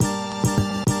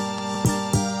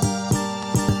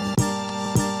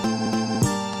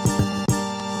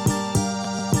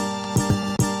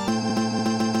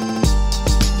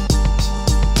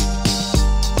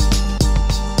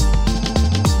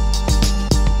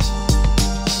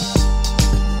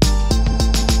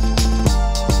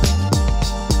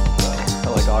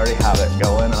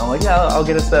like, yeah, I'll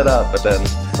get it set up. But then,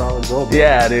 solid gold.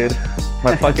 Yeah, dude.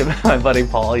 My buddy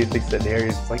Paul used to sit there.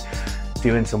 He's just like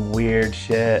doing some weird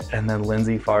shit, and then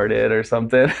Lindsay farted or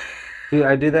something. Dude,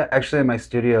 I do that actually in my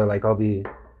studio. Like, I'll be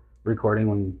recording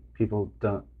when people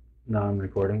don't know I'm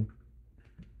recording,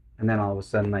 and then all of a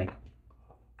sudden, like,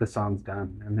 the song's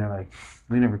done, and they're like,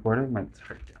 "We didn't record it." I'm like,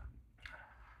 "Sorry."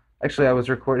 Actually, I was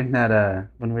recording that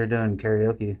when we were doing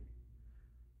karaoke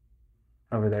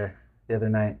over there the other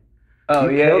night. Oh,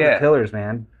 you yeah, killed yeah. the Killers,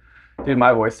 man. Dude,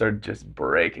 my voice started just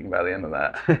breaking by the end of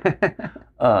that.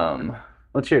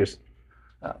 Well, cheers.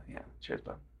 Oh, yeah. Cheers,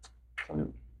 bud.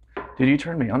 Salute. Dude, you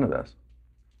turned me onto this.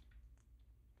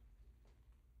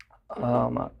 I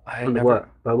had never...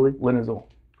 What? Bubbly? Linazol.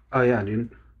 Oh, yeah,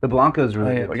 dude. The Blanco's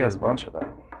really good. We got a bunch of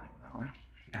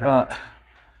that.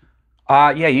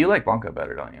 Yeah, you like Blanco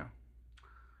better, don't you?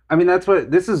 I mean, that's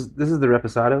what... This is the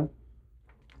Reposado.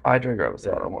 I drink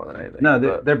Reposado more than anything. No,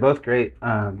 they're both great.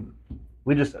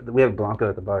 We have Blanco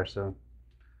at the bar, so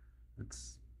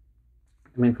it's...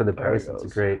 I mean, for the price,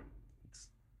 it's great. It's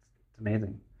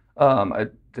amazing. I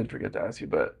did forget to ask you,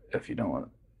 but if you don't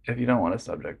want a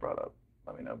subject brought up,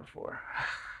 let me know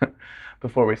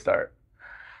before we start.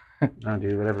 No,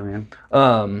 dude, whatever,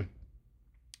 man.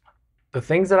 The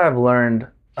things that I've learned,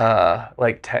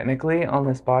 like technically on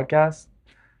this podcast,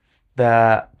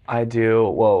 that I do,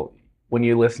 well, when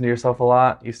you listen to yourself a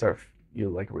lot, you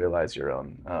like realize your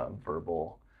own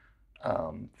verbal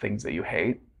things that you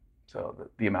hate. So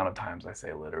the amount of times I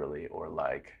say literally or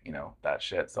like, that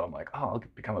shit. So I'm like, oh, I'll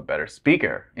become a better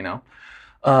speaker,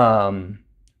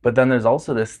 But then there's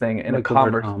also this thing in a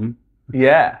conversation.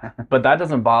 Yeah, but that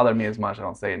doesn't bother me as much. I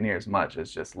don't say it near as much.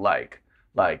 It's just like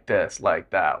this, like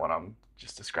that when I'm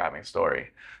just describing a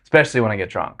story, especially when I get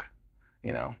drunk,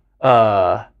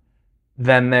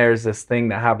 Then there's this thing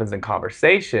that happens in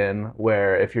conversation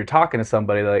where if you're talking to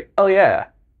somebody, they're like, oh yeah,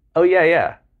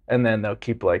 yeah. And then they'll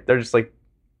keep they're just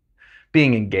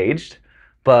being engaged.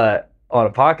 But on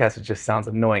a podcast, it just sounds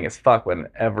annoying as fuck when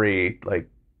every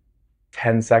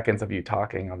 10 seconds of you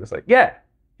talking, I'm just like, yeah,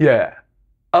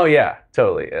 oh yeah,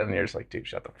 totally. And you're just like, dude,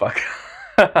 shut the fuck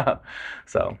up.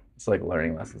 So it's like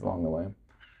learning lessons along the way.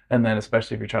 And then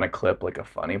especially if you're trying to clip a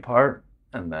funny part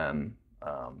and then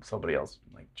somebody else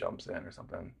jumps in or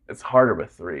something, it's harder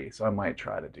with three. So I might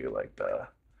try to do the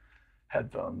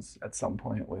headphones at some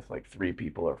point with 3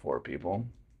 people or 4 people.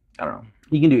 I don't know.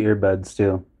 You can do earbuds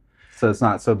too, so it's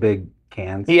not so big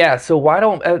cans. Yeah. So why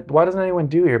doesn't anyone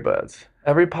do earbuds?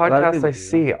 Every podcast I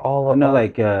see, all of them.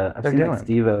 I've seen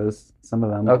Steve-O's. Some of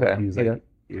them use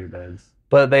earbuds,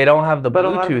 but they don't have the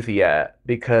Bluetooth yet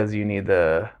because you need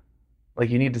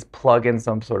you need to plug in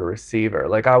some sort of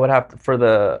receiver. I would have to, for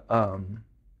the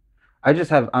I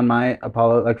just have on my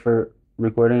Apollo, for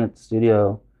recording at the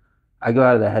studio, I go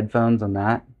out of the headphones on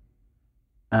that,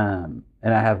 and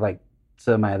I have the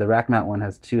rack mount one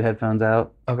has 2 headphones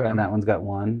out, and that one's got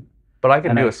 1. But I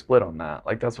can do a split on that.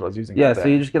 That's what I was using. Yeah, so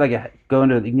you just get you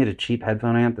can get a cheap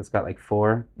headphone amp that's got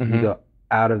 4. Mm-hmm. You go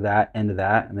out of that into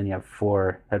that, and then you have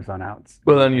 4 headphone outs.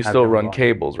 Well, then you still run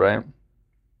cables, right?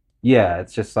 Yeah,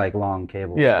 it's just long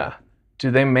cables. Yeah.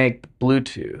 Do they make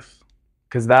Bluetooth?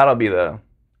 Because that would be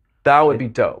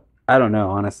dope. I don't know,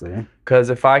 honestly. Because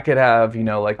if I could have,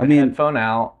 headphone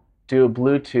out, do a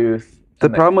Bluetooth. The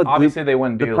problem with obviously they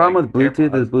wouldn't do. The problem with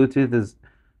Bluetooth is,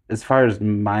 as far as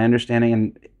my understanding,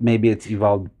 and maybe it's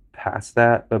evolved past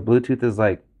that, but Bluetooth is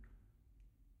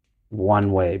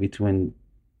one way between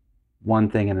one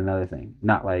thing and another thing,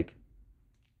 not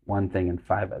one thing and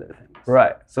 5 other things.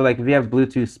 Right. So if you have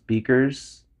Bluetooth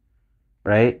speakers,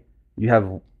 right, you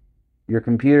have your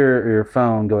computer or your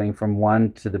phone going from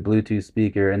one to the Bluetooth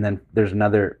speaker, and then there's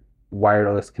another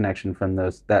wireless connection from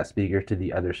that speaker to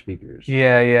the other speakers.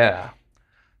 Yeah.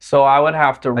 So I would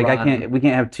have to we can't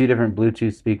have 2 different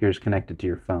Bluetooth speakers connected to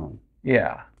your phone.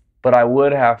 Yeah. But I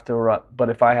would have to run, but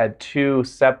if I had 2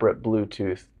 separate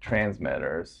Bluetooth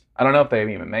transmitters, I don't know if they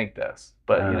even make this,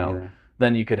 but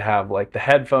then you could have the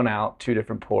headphone out, 2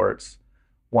 different ports,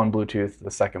 1 Bluetooth,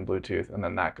 the second Bluetooth, and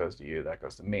then that goes to you, that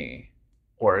goes to me.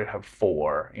 Or have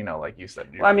 4, like you said.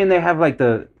 Well, I mean, they have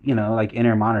the,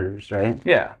 inner monitors, right?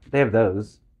 Yeah. They have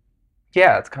those.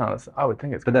 Yeah, it's kind of, I would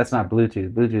think it's. But that's not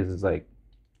Bluetooth. Bluetooth is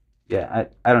yeah,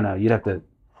 I don't know. You'd have to.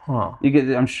 Huh.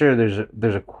 I'm sure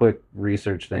there's a quick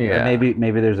research thing. Yeah.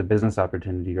 Maybe there's a business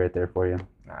opportunity right there for you.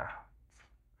 Nah.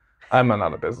 I'm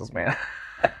not a businessman.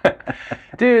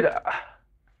 Dude.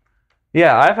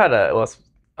 Yeah, I've had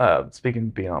speaking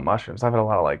of being on mushrooms, I've had a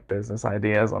lot of business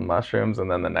ideas on mushrooms, and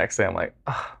then the next day I'm like,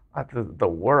 the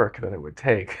work that it would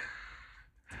take.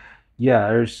 Yeah,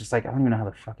 or it's just I don't even know how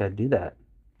the fuck I'd do that.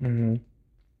 Mm-hmm.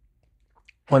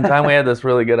 One time we had this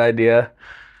really good idea,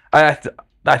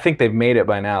 I think they've made it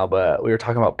by now, but we were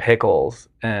talking about pickles,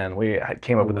 and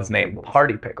came I up with this love name, pickles.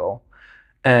 Party Pickle.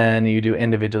 And you do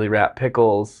individually wrapped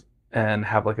pickles and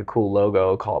have like a cool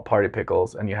logo called Party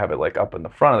Pickles, and you have it like up in the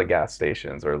front of the gas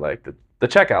stations or like the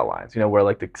checkout lines, where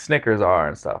like the Snickers are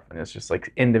and stuff, and it's just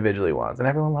like individually ones, and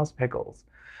everyone loves pickles.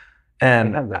 They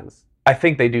And have those. I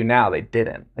think they do now. They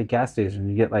didn't. Like gas station,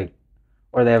 you get like,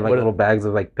 or they have like What? little bags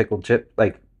of like pickled chip,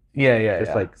 like Yeah, yeah, just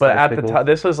yeah. like But sliced at the time, pickles.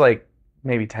 this was like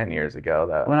maybe 10 years ago.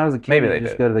 That When I was a kid, maybe you they could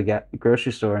just did. go to the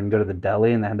grocery store and go to the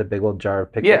deli, and they had the big old jar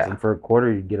of pickles. Yeah. And for a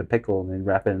quarter, you'd get a pickle, and then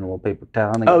wrap it in a little paper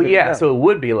towel, and they go Oh good to yeah. go. So it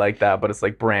would be like that, but it's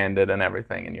like branded and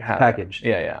everything, and you have it. Packaged.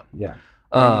 Yeah, yeah. Yeah.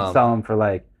 And you'd sell them for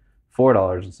like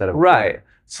 $4 instead of a Right. quarter.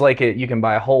 It's like you can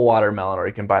buy a whole watermelon, or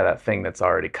you can buy that thing that's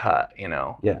already cut.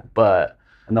 Yeah. But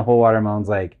And the whole watermelon's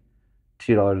like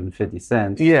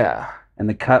 $2.50. yeah, And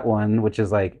the cut one, which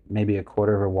is like maybe a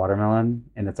quarter of a watermelon,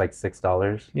 and it's like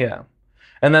 $6. yeah.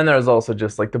 And then there's also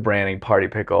just like the branding Party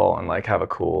Pickle and like have a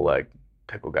cool like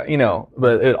pickle guy,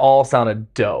 but it all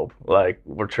sounded dope. Like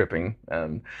we're tripping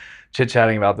and chit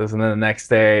chatting about this. And then the next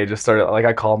day just started like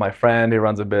I called my friend who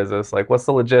runs a business, like, what's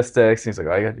the logistics? And he's like,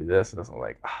 oh, you gotta do this and this. I'm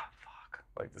like, ah, fuck.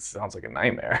 Like this sounds like a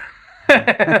nightmare.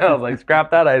 I was like, scrap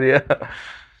that idea.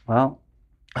 Well,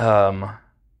 I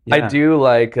yeah. do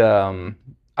like I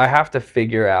have to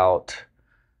figure out.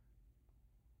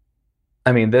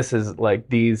 I mean, this is like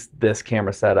this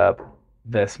camera setup,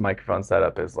 this microphone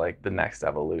setup is like the next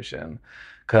evolution.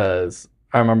 Cause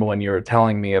I remember when you were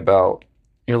telling me about,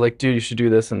 you're like, dude, you should do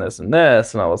this and this and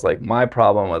this. And I was like, my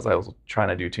problem was I was trying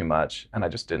to do too much and I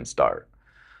just didn't start.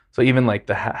 So even like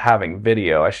the having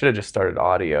video, I should have just started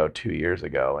audio 2 years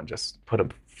ago and just put a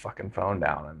fucking phone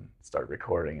down and start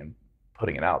recording and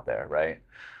putting it out there, right?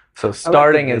 So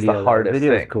starting is the hardest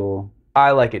Video is thing. cool.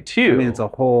 I like it too. I mean, it's a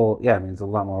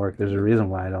lot more work. There's a reason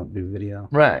why I don't do video.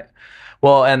 Right.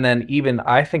 Well, and then even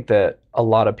I think that a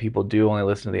lot of people do only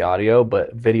listen to the audio,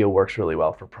 but video works really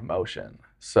well for promotion.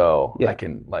 So Yeah. I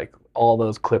can like all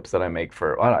those clips that I make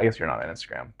for. Well, I guess you're not on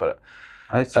Instagram, but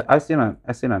I see it on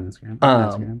Instagram. I'm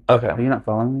on Instagram. Are okay. you not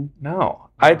following me? No,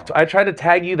 No. I tried to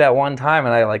tag you that one time,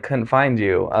 and I like couldn't find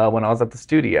you when I was at the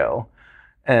studio,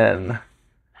 and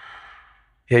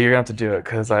yeah, you're gonna have to do it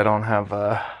because I don't have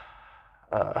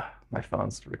my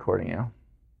phone's recording you.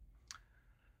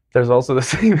 There's also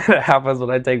this thing that happens when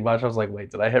I take mushrooms. Like,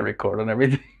 wait, did I hit record on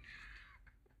everything?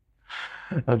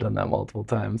 I've done that multiple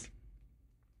times.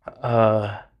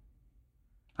 I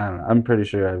don't know. I'm pretty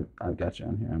sure I've got you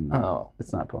on here. I'm not. Oh,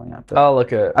 It's not pulling up. I'll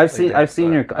look at. I've seen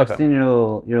your Okay.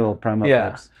 little promo Yeah.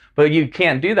 clips. But you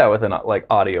can't do that with an like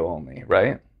audio only,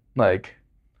 right? Like,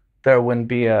 there wouldn't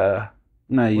be a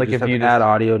No, you like just if have you to add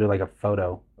audio to like a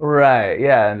photo. right,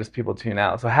 yeah, and just people tune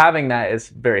out. So having that is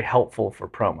very helpful for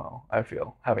promo. I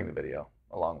feel having the video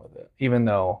along with it, even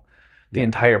though the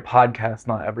entire podcast,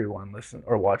 not everyone listens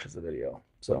or watches the video.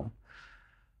 So,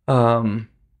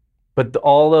 but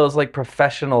all those like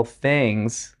professional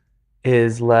things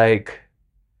is like,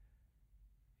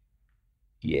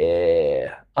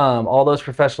 yeah, all those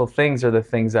professional things are the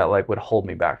things that like would hold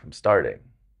me back from starting.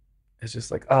 It's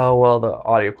just like, oh well, the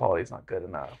audio quality is not good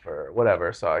enough or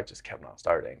whatever, so I just kept not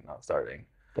starting.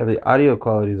 Yeah, the audio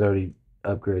quality is already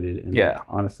upgraded, and Yeah.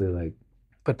 honestly, like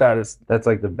But that's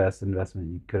like the best investment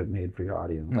you could have made for your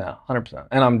audio. no, 100%.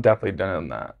 And I'm definitely doing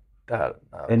that.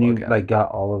 And you plugin. like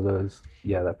got all of those.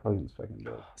 Yeah, that plugin's fucking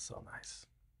dope. So nice,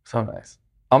 so nice.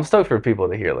 I'm stoked for people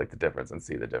to hear like the difference and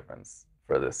see the difference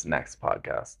for this next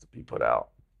podcast to be put out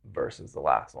versus the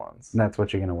last ones. And that's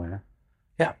what you're gonna wear.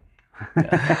 Yeah.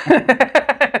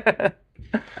 I'm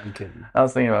kidding. I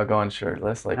was thinking about going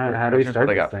shirtless. Like, How do we start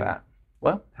I this got thing? fat.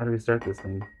 What? How do we start this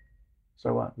thing?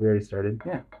 So what? We already started.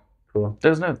 Yeah. Cool.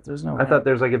 There's no. I thought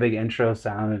there was like a big intro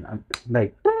sound, and I'm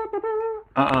like.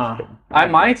 I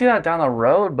might do that down the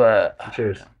road, but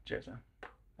Cheers. Cheers, man.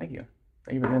 Thank you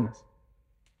for doing this.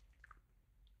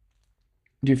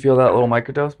 Do you feel that little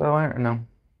microdose, by the way, or no?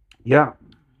 Yeah,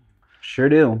 sure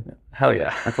do. Hell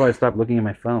yeah. That's why I stopped looking at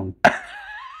my phone.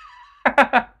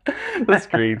 The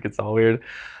screen gets all weird.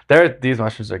 These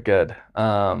mushrooms are good.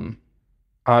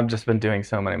 I've just been doing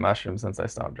so many mushrooms since I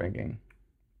stopped drinking.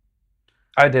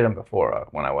 I did them before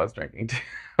when I was drinking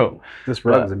too. This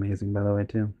rug's amazing, by the way,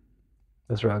 too.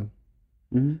 This rug.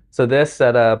 Mm-hmm. So this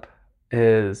setup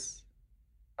is.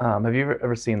 Have you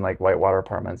ever seen like whitewater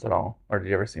apartments at all, or did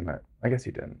you ever see my? I guess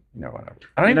you didn't. You know, whatever.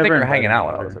 I don't even think you were hanging out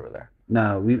when I was over there.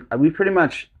 No, we pretty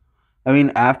much. I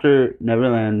mean, after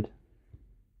Neverland,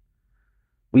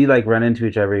 we like run into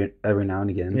each other every now and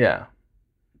again. Yeah.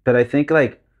 But I think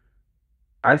like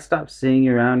I stopped seeing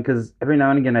you around because every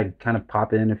now and again I'd kind of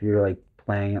pop in if you were like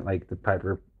playing at like the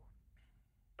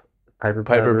Piper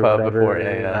Pub Piper or Pub before, yeah,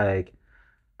 whatever. yeah. Like,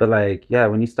 but like, yeah,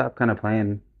 when you stop kind of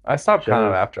playing I stopped kind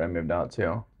of shows, after I moved out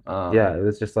too. yeah, it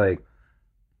was just like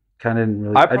kind of didn't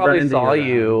really. I I'd run probably into you saw around.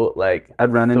 you like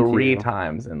I'd run into three you.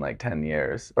 times in like 10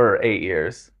 years or 8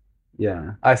 years.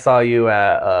 Yeah. I saw you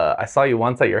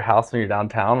once at your house when you're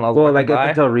downtown and I was Well, walking like up by.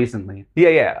 until recently, Yeah,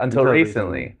 yeah, until until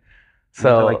recently, recently.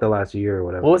 until like So the last year or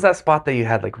what was whatever. that spot that you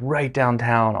had like right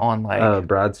downtown on like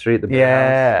Broad Street, the Bear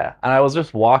House. yeah. And I was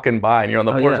just walking by and you're on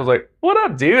the Oh porch. I yeah, was like, what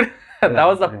up, dude? That yeah,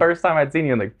 was the yeah, first time I'd seen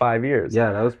you in like 5 years.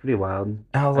 yeah. That was pretty wild. And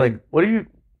I was I like, what are you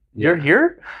you're yeah,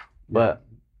 here? yeah, But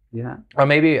yeah. or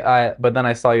maybe but then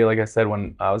I saw you, like I said,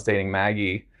 when I was dating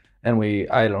Maggie, and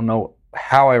I don't know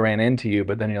how I ran into you,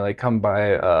 but then you're like, come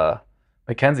by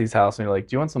Mackenzie's house, and you're like,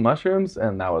 do you want some mushrooms?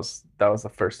 And that was the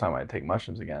first time I'd take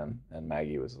mushrooms again. And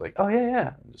Maggie was like, oh yeah,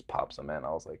 yeah, and just pops them in.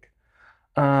 I was like,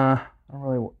 I don't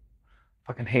really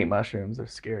fucking hate mushrooms. They're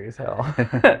scary as hell.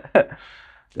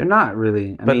 They're not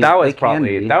really. I But mean, they can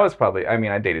be. I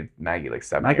mean, I dated Maggie like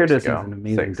 7 years Microdosing's ago. an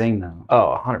amazing 6. thing, though.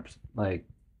 Oh, 100%. Like,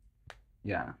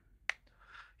 yeah,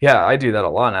 Yeah, I do that a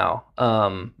lot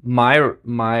now. My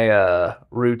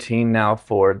routine now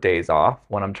for days off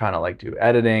when I'm trying to like do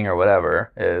editing or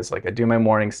whatever is like I do my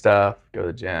morning stuff, go to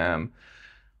the gym,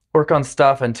 work on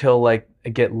stuff until like I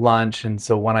get lunch. And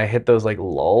so when I hit those like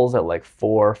lulls at like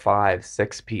 4, 5,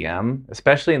 6 p.m.,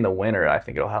 especially in the winter, I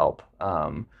think it'll help.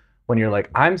 When you're like,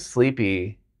 I'm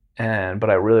sleepy but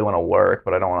I really want to work,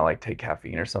 but I don't want to like take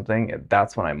caffeine or something,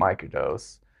 that's when I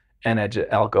microdose and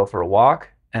I'll go for a walk.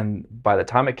 And by the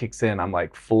time it kicks in, I'm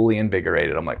like fully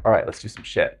invigorated. I'm like, all right, let's do some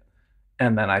shit.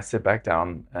 And then I sit back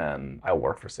down and I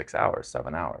work for 6 hours,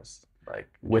 7 hours, like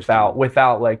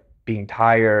without like being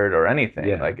tired or anything.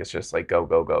 yeah, Like it's just like go,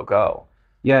 go, go, go.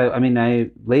 yeah. I mean,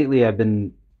 I've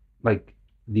been like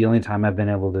the only time I've been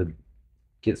able to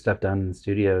get stuff done in the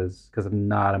studio is because I'm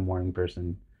not a morning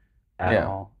person at Yeah.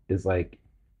 all. Is like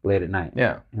late at night,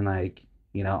 Yeah. and like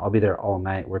I'll be there all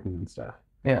night working on stuff.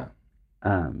 Yeah.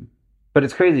 Um, but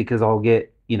it's crazy because I'll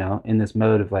get in this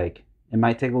mode of like it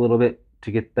might take a little bit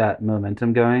to get that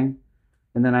momentum going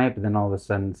in the night, but then all of a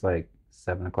sudden it's like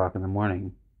 7 o'clock in the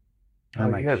morning. And Oh, I'm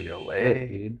you like, gotta go shit, late.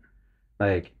 dude.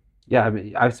 Like, yeah, I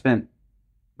mean, I've spent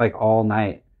like all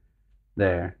night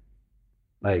there.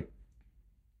 Like,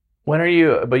 But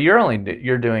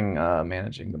you're doing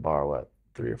managing the bar, what,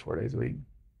 3 or 4 days a week?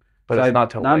 But so it's not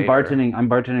till now I'm later. bartending. I'm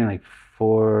bartending like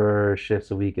 4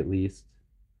 shifts a week at least.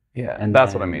 Yeah, And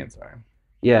that's what I then mean. Sorry.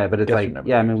 yeah, but it's Guess you're like never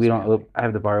yeah. I really mean, we just don't. managing. I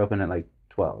have the bar open at like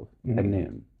 12 at Mhm.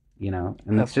 noon.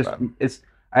 And That's not bad. it's.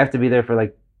 I have to be there for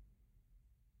like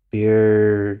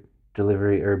beer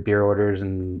delivery or beer orders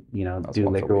and That's do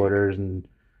once a liquor week. orders and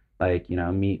like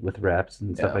meet with reps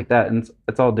and stuff Yeah. like that. And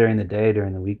it's all during the day,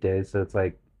 during the weekdays. So it's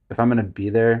like if I'm gonna be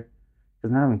there,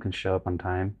 because none of them can show up on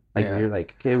time. Like if Yeah. you're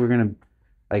like, okay, we're gonna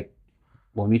like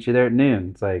we'll meet you there at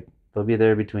noon. It's like they'll be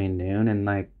there between noon and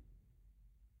like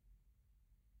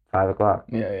 5 o'clock.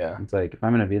 Yeah. Yeah. It's like if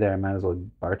I'm gonna be there, I might as well be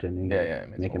bartending Yeah. and Yeah. It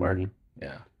makes it making work. money.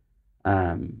 Yeah.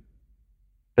 Um,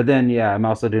 but then yeah, I'm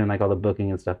also doing like all the booking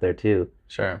and stuff there too.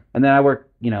 Sure. And then I work,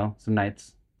 some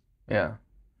nights, Yeah.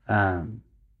 um,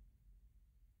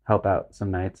 help out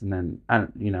some nights, and then I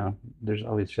don't, there's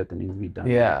always shit that needs to be done.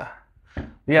 Yeah.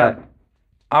 Yeah. But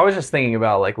I was just thinking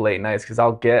about like late nights because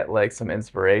I'll get like some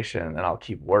inspiration and I'll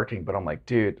keep working, but I'm like,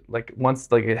 dude, like once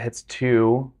like it hits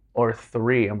 2 or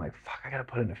 3, I'm like, fuck, I gotta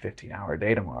put in a 15-hour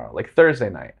day tomorrow. Like Thursday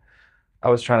night, I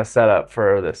was trying to set up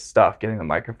for this stuff, getting the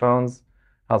microphones.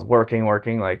 I was working,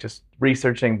 like just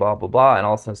researching, blah, blah, blah. And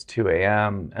all of a sudden it's 2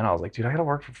 a.m. And I was like, dude, I gotta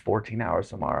work for 14 hours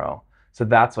tomorrow. So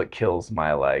that's what kills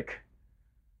my like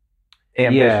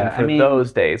ambition yeah, I for mean,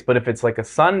 those days. But if it's like a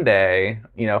Sunday,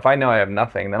 if I know I have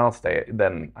nothing, then I'll stay.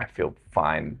 Then I feel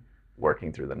fine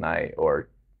working through the night or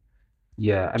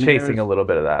yeah, I mean, there chasing a was little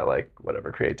bit of that, like whatever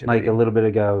like creativity. a little bit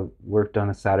ago, worked on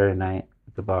a Saturday night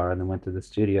at the bar, and then went to the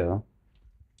studio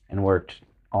and worked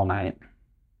all night,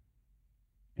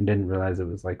 and didn't realize it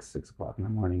was like 6 o'clock in the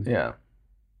morning. Yeah.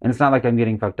 And it's not like I'm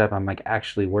getting fucked up. I'm like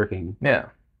actually working Yeah.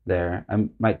 there. I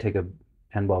might take a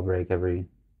pinball break every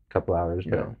couple hours,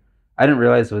 but Yeah. I didn't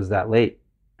realize it was that late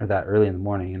or that early in the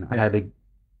morning, and I Yeah. had to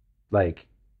like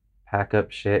pack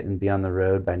up shit and be on the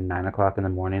road by 9 o'clock in the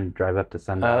morning and drive up to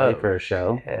Sun Valley Oh, for a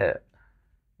show. shit.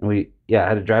 And I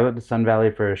had to drive up to Sun Valley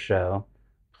for a show,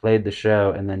 played the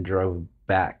show, and then drove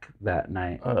back that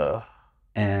night. Ugh.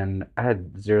 And I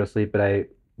had zero sleep, but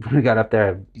when we got up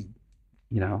there,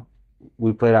 you know,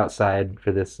 we played outside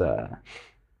for this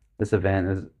event. It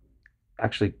was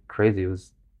actually crazy. It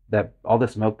was that all the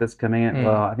smoke that's coming in.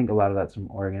 Well, I think a lot of that's from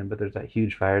Oregon, but there's that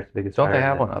huge fire. It's the biggest Don't fire they in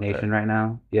have the one up nation there? right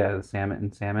now. Yeah, the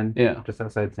Salmon, Yeah. just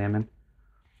outside Salmon.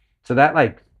 So that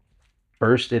like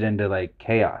bursted into like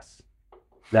chaos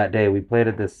that day. We played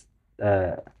at this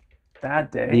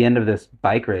That day. the end of this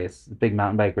bike race, big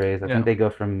mountain bike race. I Yeah. think they go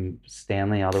from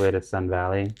Stanley all the way to Sun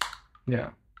Valley. Yeah.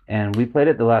 And we played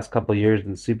it the last couple of years,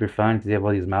 and it's super fun because you have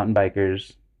all these mountain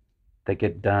bikers that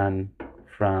get done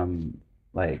from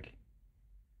like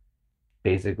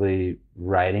basically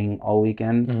riding all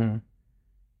weekend, Mm-hmm.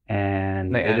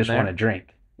 and They they end just want there? to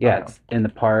drink. Yeah, Okay. it's in the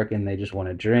park, and they just want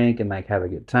to drink and like have a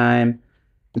good time.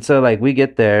 And so like we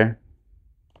get there,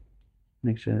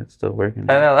 make sure it's still working.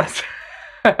 I know that's.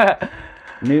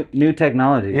 New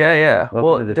technology. Yeah, yeah. Welcome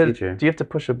Well, to the future. do you have to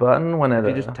push a button when If it?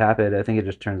 you just tap it, I think it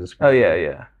just turns the screen. Oh yeah,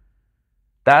 yeah.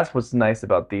 That's what's nice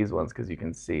about these ones because you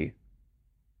can see.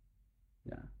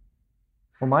 Yeah.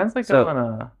 Well, mine's like So- going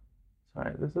a.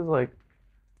 Sorry, this is like.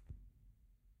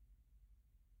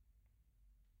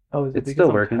 Oh, is it It's because still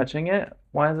I'm working. touching it?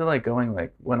 Why is it like going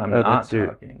like when I'm Oh, not that's your-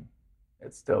 talking?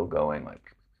 It's still going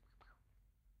like.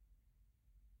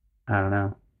 I don't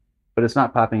know, but it's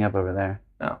not popping up over there.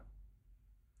 No.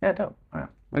 Yeah, dope. All right.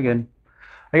 We're good.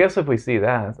 I guess if we see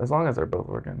that, as long as they're both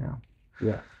working, yeah.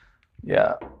 Yeah.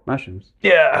 Yeah. Mushrooms.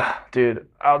 Yeah, dude.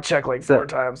 I'll check like So- 4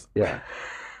 times. Yeah.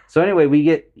 So anyway, we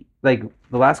get like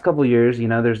the last couple of years, you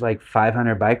know, there's like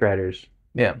 500 bike riders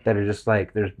Yeah. that are just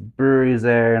like there's breweries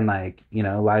there and like, you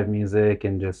know, live music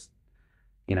and just,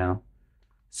 you know,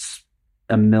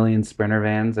 a million Sprinter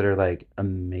vans that are like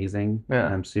amazing. Yeah.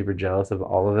 And I'm super jealous of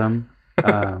all of them.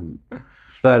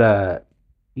 But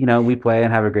you know, we play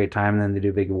and have a great time, and then they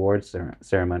do a big awards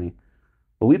ceremony.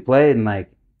 But we played, and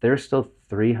like there's still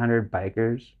 300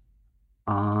 bikers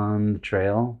on the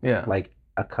trail, Yeah. like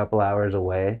a couple hours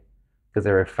away, because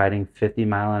they were fighting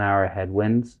 50-mile-an-hour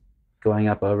headwinds going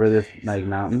up over this like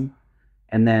mountain,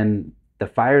 and then the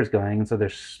fire's going, and so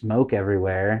there's smoke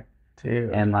everywhere.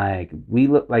 Dude. And like we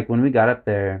look like when we got up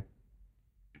there,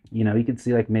 you know, you could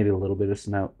see like maybe a little bit of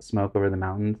smoke over the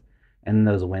mountains, and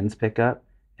those winds pick up,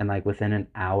 and like within an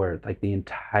hour, like the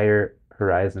entire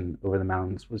horizon over the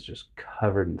mountains was just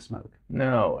covered in smoke.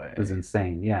 No way. It was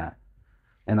insane, yeah.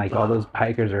 And like all those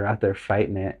bikers are out there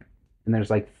fighting it, and there's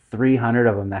like 300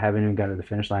 of them that haven't even gotten to the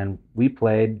finish line. We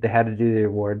played; they had to do the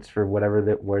awards for whatever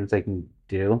the awards they can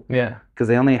do, Yeah. because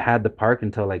they only had the park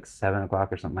until like 7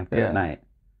 o'clock or something like that Yeah. at night.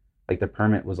 Like the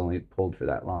permit was only pulled for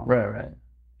that long. Right, right.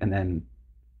 And then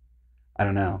I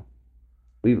don't know.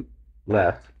 We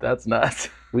left. That's nuts.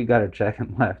 We got our check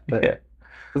and left, but Yeah.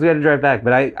 because we had to drive back.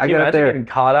 But I Can you got up imagine there. getting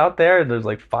caught out there and there's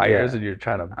like fires Yeah. and you're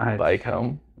trying to I- bike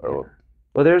home? Or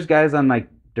Well, there's guys on like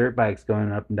dirt bikes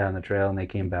going up and down the trail, and they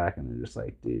came back and they're just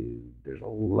like, dude, there's a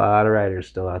lot of riders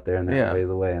still out there, and they're Yeah. ways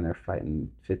away, and they're fighting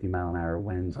 50-mile-an-hour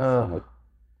winds. and Ugh. stuff like-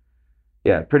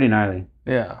 yeah, pretty gnarly.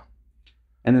 yeah.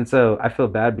 And then so I feel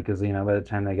bad because, you know, by the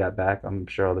time they got back, I'm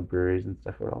sure all the breweries and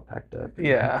stuff were all packed up.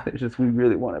 Yeah. It's just we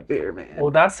really want a beer, man. Well,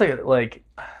 that's like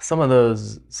some of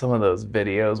those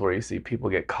videos where you see people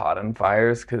get caught in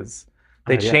fires because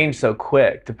they Oh, yeah. change so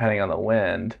quick depending on the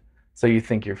wind. So you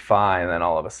think you're fine, and then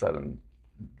all of a sudden,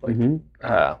 like, Mhm.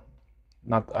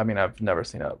 not. I mean, I've never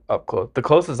seen it up close. The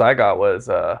closest I got was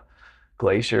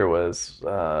Glacier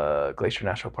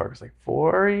National Park was like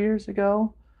 4 years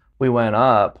ago. We went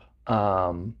up,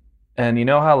 and you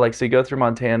know how like so you go through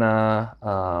Montana,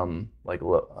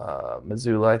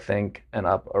 Missoula, I think, and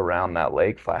up around that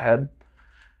lake, Flathead.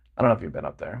 I don't know if you've been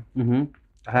up there.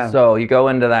 I have. So you go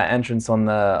into that entrance on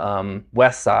the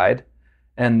west side,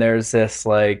 and there's this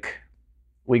like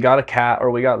we got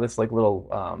this like little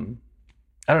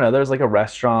I don't know, there's like a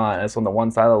restaurant, and it's on the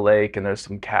one side of the lake, and there's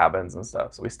some cabins and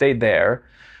stuff. So we stayed there.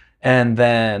 And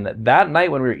then that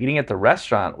night when we were eating at the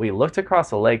restaurant, we looked across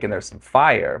the lake and there's some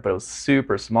fire, but it was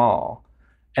super small.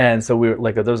 And so we were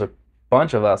like, there was a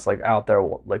bunch of us like out there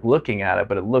like looking at it,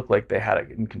 but it looked like they had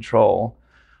it in control.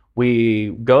 We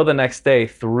go the next day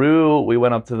we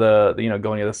went up to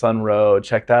going to the Sun Road,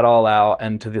 checked that all out,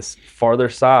 and to this farther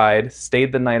side,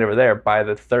 stayed the night over there. By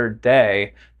the third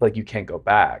day, like you can't go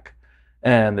back.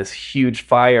 And this huge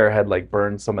fire had like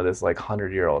burned some of this like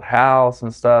 100-year-old house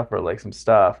and stuff, or like some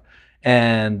stuff.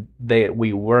 And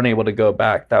we weren't able to go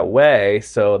back that way,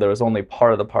 so there was only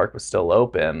part of the park was still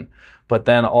open. But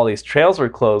then all these trails were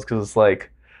closed because it's like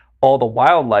all the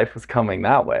wildlife was coming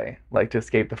that way, like to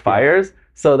escape the fires.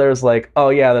 So there's like, oh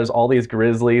yeah, there's all these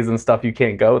grizzlies and stuff. You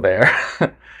can't go there.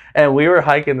 And we were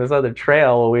hiking this other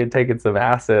trail where we had taken some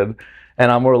acid,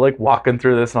 and we're like walking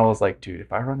through this, and I was like, dude,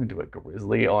 if I run into a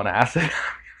grizzly on acid,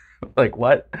 like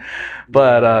what?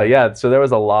 But yeah, so there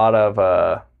was a lot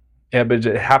of yeah, but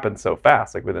it happened so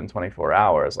fast, like within 24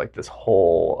 hours, like this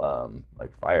whole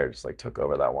like fire just like took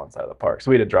over that one side of the park.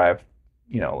 So we had to drive,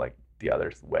 like the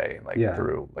other way, like Yeah.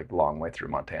 through like long way through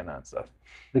Montana and stuff.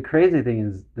 The crazy thing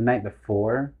is the night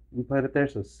before we played up there,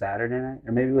 so Saturday night,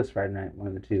 or maybe it was Friday night, one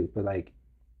of the two. But like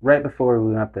right before we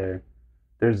went up there,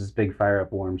 there's this big fire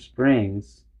up Warm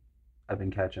Springs up in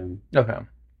Ketchum Okay.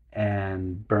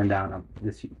 and burned down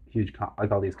this huge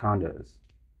like all these condos.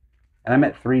 And I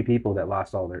met 3 people that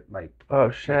lost all their like Oh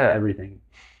shit. everything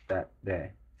that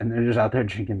day, and they're just out there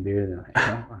drinking beer. They're like,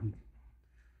 oh.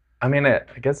 I mean, I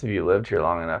guess if you lived here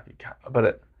long enough, you can.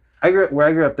 But Where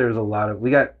I grew up, there was a lot of we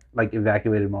got like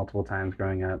evacuated multiple times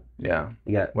growing up. yeah.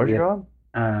 Where'd you grow up?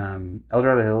 El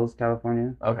Dorado Hills,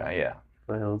 California. Okay, yeah.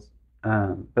 Foothills.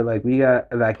 But like we got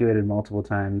evacuated multiple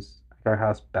times. Our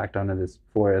house backed onto this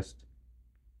forest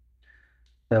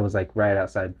that was like right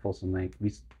outside Folsom Lake.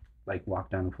 We like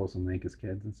walked down to Folsom Lake as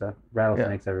kids and stuff.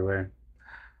 Rattlesnakes everywhere.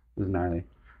 It was gnarly.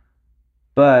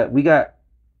 But we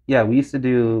used to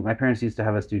do. My parents used to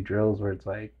have us do drills where it's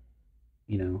like,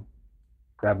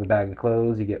 grab a bag of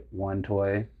clothes, you get one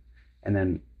toy, and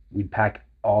then we'd pack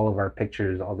all of our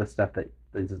pictures, all the stuff that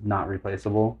is not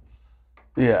replaceable.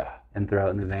 Yeah. And throw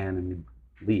it in the van and we'd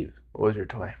leave. What was your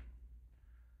toy?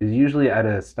 It was usually at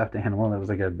a stuffed animal that was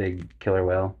like a big killer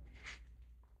whale.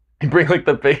 You bring like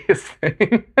the biggest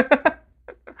thing.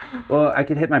 Well, I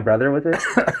could hit my brother with it.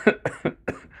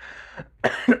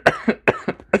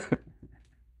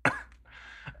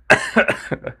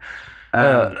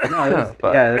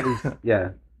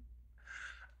 Yeah.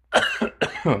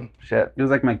 Shit. It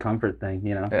was like my comfort thing,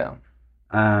 Yeah.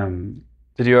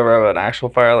 Did you ever have an actual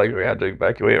fire, like we had to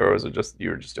evacuate, or was it just you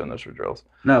were just doing those for drills?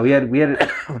 No, we had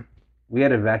to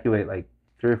evacuate like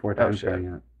 3 or 4 times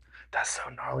growing up. That's so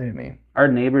gnarly to me. Our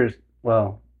neighbors,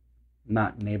 well,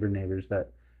 not neighbors,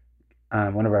 but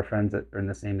one of our friends that are in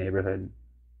the same neighborhood.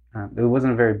 It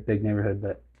wasn't a very big neighborhood,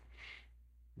 but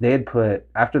they had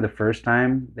after the first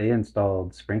time, they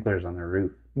installed sprinklers on their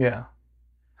roof. Yeah.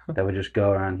 That would just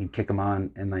go around. He'd kick them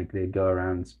on, and like they'd go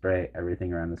around and spray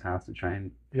everything around his house to try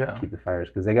and keep the fires,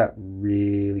 because they got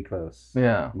really close.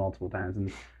 Yeah. Multiple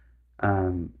times,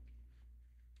 and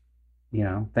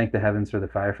thank the heavens for the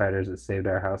firefighters that saved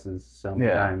our houses so many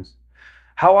times.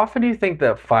 How often do you think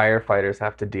that firefighters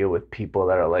have to deal with people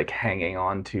that are like hanging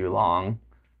on too long?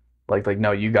 Like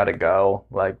no, you got to go,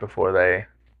 like before they,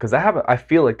 because that happen. I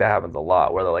feel like that happens a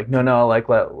lot where they're like, no, like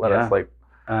let us like.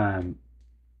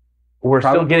 We're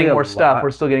still getting more stuff. We're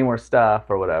still getting more stuff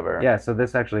or whatever. Yeah, so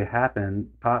this actually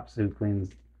happened. Pops, who cleans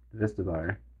Vista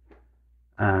Bar,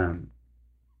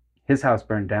 his house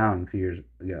burned down a few years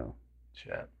ago.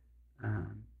 Shit.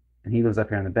 And he lives up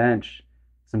here on the bench.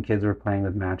 Some kids were playing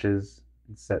with matches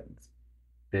and set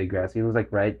big grass. He was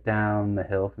like right down the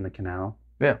hill from the canal.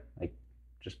 Yeah. Like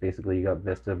just basically you got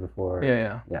Vista before.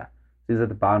 Yeah. So he was at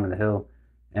the bottom of the hill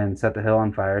and set the hill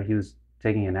on fire. He was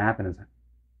taking a nap in his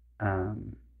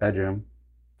bedroom.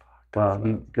 Well,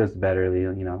 he goes to bed early,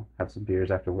 have some beers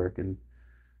after work, and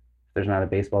if there's not a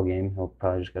baseball game, he'll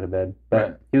probably just go to bed.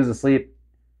 But he was asleep,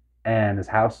 and his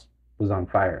house was on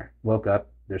fire. Woke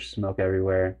up, there's smoke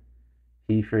everywhere.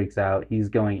 He freaks out. He's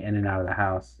going in and out of the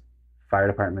house. Fire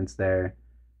department's there,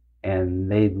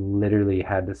 and they literally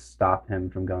had to stop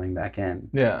him from going back in.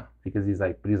 Yeah. Because he's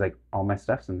like, all my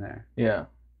stuff's in there. Yeah.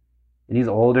 And he's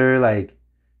older, like,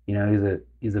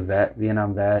 he's a vet,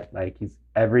 Vietnam vet. Like he's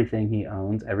everything he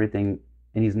owns, everything,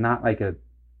 and he's not like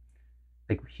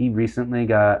he recently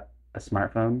got a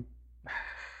smartphone,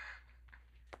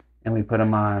 and we put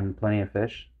him on Plenty of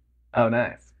Fish. Oh,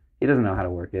 nice. He doesn't know how to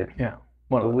work it. Yeah.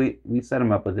 But we set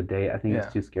him up with a date. I think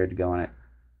he's too scared to go on it.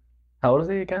 How old is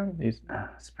he again? It's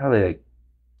probably like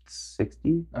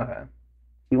 60. Okay.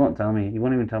 He won't tell me. He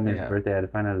won't even tell me his birthday. I had to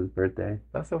find out his birthday.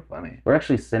 That's so funny. We're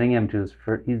actually sending him to his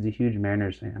first. He's a huge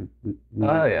Mariners fan. We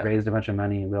raised a bunch of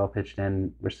money. We all pitched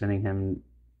in. We're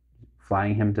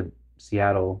flying him to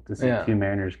Seattle to see 2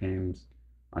 Mariners games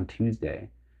on Tuesday.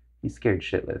 He's scared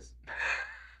shitless.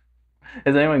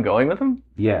 Is anyone going with him?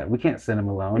 Yeah, we can't send him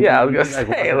alone. Yeah, I was gonna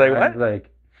say, like what? Like,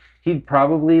 he'd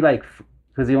probably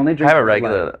because he only drinks. I have a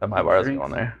regular at my bar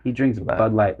going there. He drinks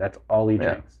Bud Light. That's all he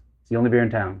drinks. It's the only beer in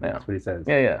town. That's what he says.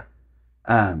 Yeah.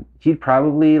 He'd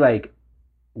probably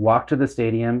walk to the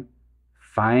stadium,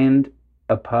 find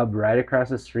a pub right across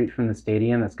the street from the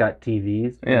stadium that's got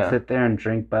TVs, and sit there and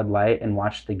drink Bud Light and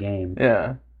watch the game.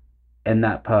 Yeah. In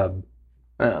that pub.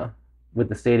 Yeah. With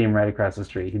the stadium right across the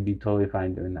street, he'd be totally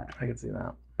fine doing that. I can see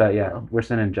that. But we're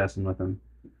sending Justin with him.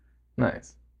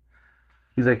 Nice.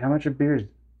 He's like, how much are beers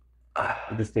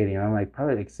at the stadium? I'm like,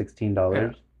 probably like $16.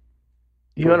 Yeah.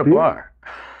 You at a bar.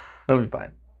 That'll be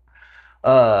fine.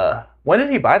 When did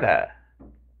he buy that?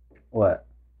 What?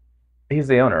 He's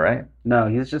the owner, right? No,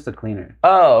 he's just a cleaner.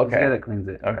 Oh, He's the guy okay. that cleans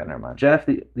it. Okay, never mind. Jeff,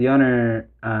 the owner,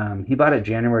 he bought it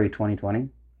January 2020.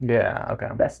 Yeah, okay.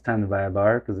 Best time to buy a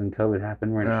bar because when COVID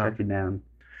happened, we're gonna Yeah. shut you down.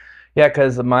 Yeah,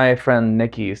 because my friend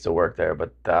Nikki used to work there,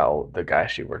 but the guy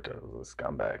she worked with was a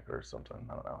scumbag or something.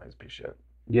 I don't know. He's a piece of shit.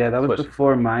 Yeah, that That's was what she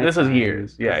before said. my This is time.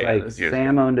 years. Yeah, Because yeah, like this is years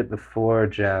Sam ago. owned it before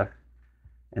Jeff,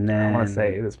 and I want to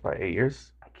then say this is probably 8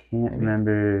 years, I can't maybe.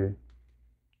 remember.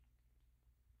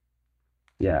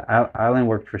 Yeah, I only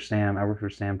worked for Sam. I worked for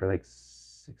Sam for like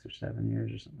 6 or 7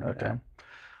 years or something like Okay.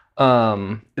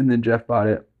 that. And then Jeff bought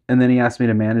it, and then he asked me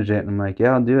to manage it, and I'm like,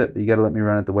 yeah, I'll do it, but you got to let me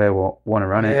run it the way I want to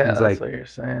run it. And Yeah, that's what you're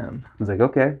saying. he's like,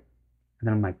 okay. And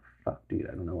then I'm like, fuck, dude,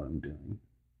 I don't know what I'm doing.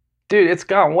 Dude, it's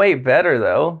gotten way better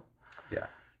though. Yeah.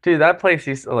 Dude, that place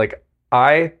used to, like,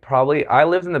 I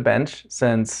lived in the bench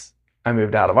since I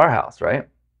moved out of our house, right?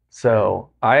 So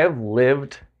I have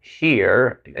lived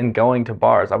here and going to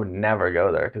bars. I would never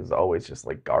go there because it's always just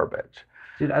like garbage.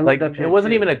 Dude, I Like lived up it here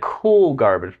wasn't too. even a cool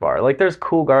garbage bar. Like there's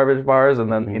cool garbage bars,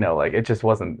 and then Mhm. like it just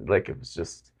wasn't like it was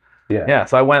just Yeah. yeah.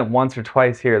 So I went once or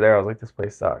twice here or there. I was like, this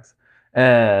place sucks,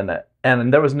 and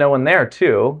there was no one there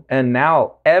too. And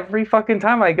now every fucking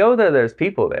time I go there, there's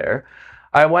people there.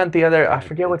 I went the other, I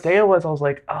forget what day it was. I was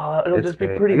like, oh, it'll It's just be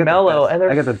great. pretty I got the mellow, best- and I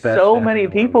got the there's best so staff many in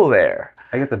the world. people there.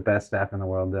 I get the best staff in the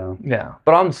world, though. Yeah,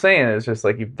 but I'm saying it's just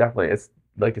like you've definitely it's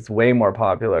like it's way more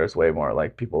popular. It's way more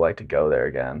like people like to go there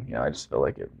again. I just feel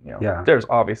like it. Yeah. There's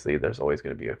always going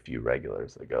to be a few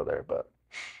regulars that go there, but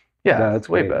Yeah, yeah, that's it's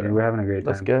way great. better. We're having a great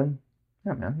That's time. good.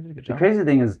 Yeah, man, you did a good The job. crazy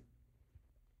thing is,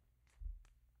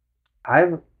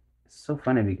 it's so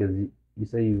funny because you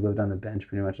say you lived on the bench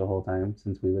pretty much the whole time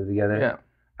since we lived together. Yeah.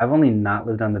 I've only not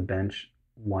lived on the bench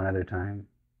one other time.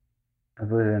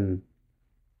 I've lived in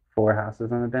 4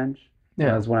 houses on the bench. That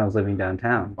Yeah. was when I was living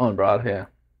downtown. On Broad, yeah.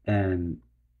 And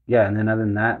yeah, and then other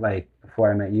than that, like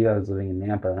before I met you, I was living in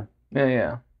Nampa. Yeah,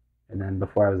 yeah. And then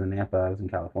before I was in Nampa, I was in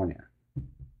California.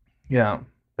 Yeah.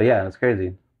 But yeah, it's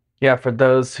crazy. Yeah, for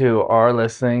those who are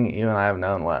listening, you and I have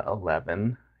known what,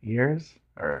 11 years?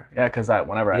 Or yeah, because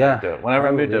whenever I moved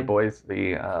to probably.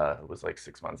 Boise, it was like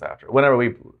 6 months after.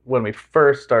 When we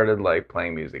first started like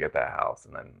playing music at that house,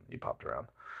 and then you popped around.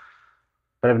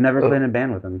 But I've never Oh. played in a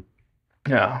band with him.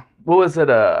 Yeah. What was it?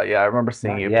 Yeah, I remember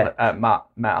seeing Not you yet. at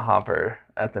Matt Hopper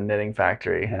at the Knitting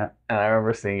Factory, Yeah. and I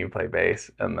remember seeing you play bass.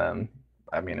 And then,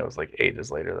 I mean, it was like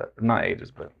ages later not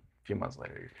ages, but a few months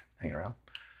later, you're hanging around.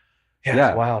 Yeah, Yeah.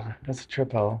 it's wild. That's a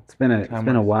trip, hole. It's been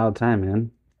a wild time,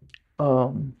 man.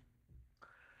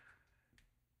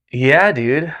 Yeah,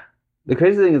 dude. The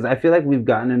crazy thing is, I feel like we've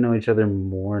gotten to know each other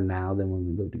more now than when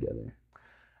we lived together.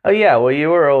 Oh yeah, well you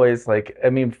were always like, I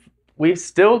mean, we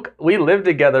lived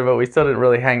together, but we still didn't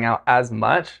really hang out as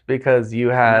much because you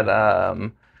had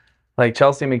like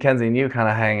Chelsea, Mackenzie, and you kind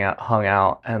of hung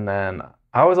out, and then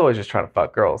I was always just trying to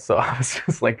fuck girls, so I was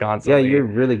just like Yeah, constantly. you're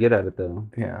really good at it, though.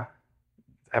 Yeah,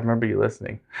 I remember you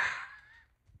listening.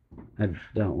 I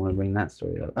don't want to bring that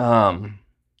story up.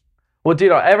 Well,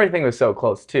 dude, everything was so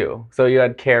close too. So you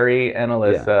had Carrie and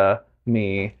Alyssa,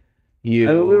 me, you,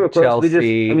 I mean, we were close.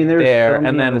 Chelsea, there were there, so many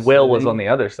and of then us Will was living- on the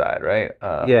other side, right?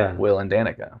 Yeah. Will and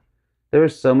Danica. There were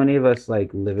so many of us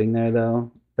like living there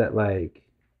though that like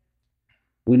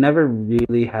we never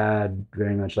really had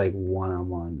very much like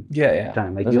one-on-one Yeah.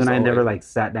 time. Like There's you and just I never always- like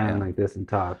sat down yeah. like this and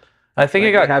talked. I think Like,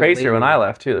 it got we have crazier when lately. I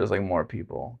left too. There's like more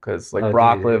people because like Oh,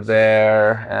 Brock dude, lived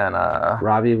there and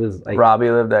Robbie was like Robbie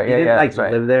lived there. he Yeah, didn't yeah, like that's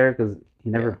right. live there because he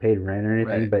never Yeah. paid rent or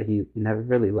anything, Right. but he never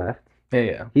really left.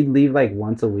 Yeah. He'd leave like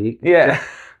once a week. Yeah.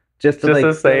 Just to Just like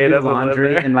to say go he do doesn't live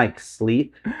laundry there. and like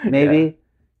sleep, maybe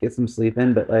get some sleep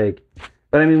in. But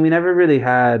I mean, we never really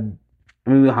had. I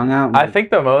mean, we hung out. And, I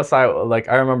think the most I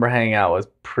remember hanging out was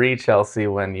pre-Chelsea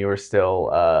when you were still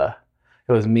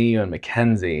it was me, you and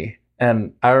Mackenzie.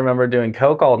 And I remember doing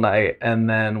coke all night, and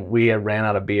then we had ran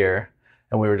out of beer,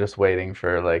 and we were just waiting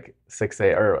for like 8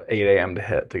 a.m. to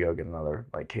hit to go get another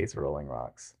like case of Rolling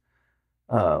Rocks.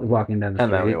 walking down the And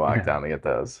street. then we walked Yeah. down to get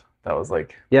those. That was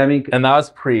like, Yeah, I mean, and that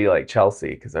was pre like Chelsea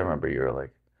because I remember you were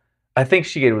like, I think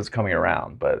she was coming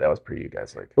around, but that was pre you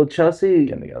guys like well, Chelsea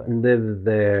getting together. lived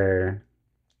there.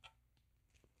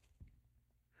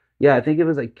 Yeah, I think it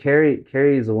was like Carrie.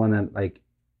 Carrie's the one that like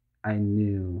I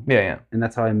knew, Yeah. and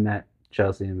that's how I met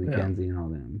Chelsea and Yeah. Mackenzie and all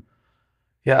them.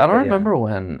 Yeah, I don't But yeah. remember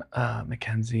when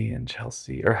Mackenzie and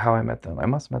Chelsea, or how I met them. I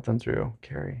must have met them through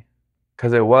Carrie.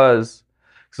 Because it was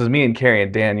me and Carrie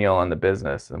and Daniel in the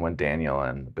business. And when Daniel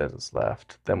and the business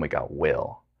left, then we got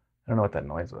Will. I don't know what that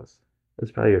noise was.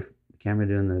 That's probably your camera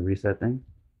doing the reset thing.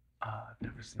 I've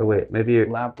never seen Oh wait, maybe your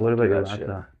laptop. What about do your that shit.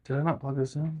 laptop? Did I not plug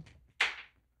this in?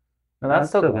 No, No, that's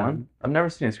it's still still going. going. I've never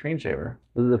seen a screen shaver.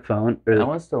 Was it the phone or That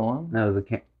one's still on. no?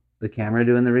 The camera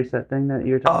doing the reset thing that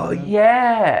you were Oh talking about?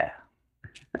 yeah.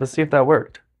 Let's see if that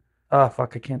worked. Oh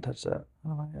fuck, I can't touch that.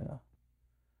 Oh yeah.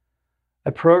 I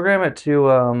program it to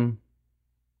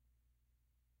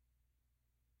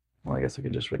well, I guess I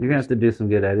could just You're gonna have to do some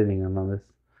good editing on all this.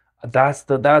 that's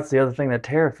the other thing that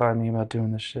terrified me about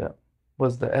doing this shit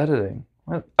was the editing.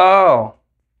 What? Oh,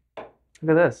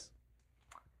 look at this.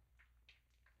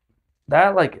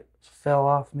 That like fell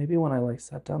off maybe when I like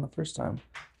sat down the first time.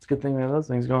 It's a good thing we have those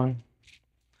things going.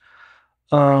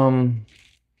 Um,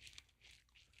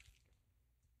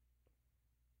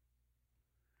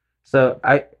 So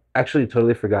I actually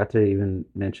totally forgot to even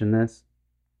mention this.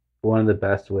 One of the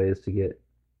best ways to get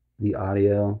the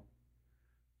audio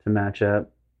to match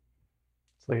up.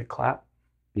 it's like a clap.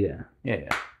 Yeah. Yeah,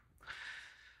 yeah.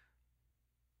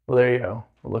 Well, there you go.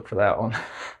 We'll look for that one.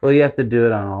 Well, you have to do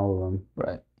it on all of them.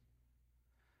 Right.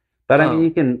 But I mean,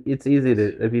 you can. It's easy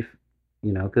to if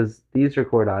you know, because these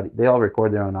record audio. They all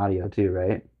record their own audio too,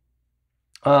 right?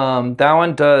 That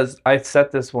one does. I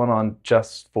set this one on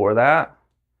just for that.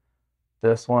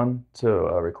 This one to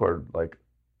record like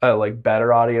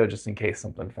better audio just in case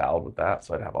something fouled with that,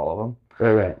 so I'd have all of them.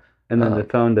 Right, right. And then the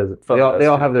phone does it. Phone They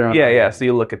all too. have their own. Yeah, audio. yeah. So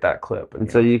you look at that clip, And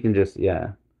so you can just yeah.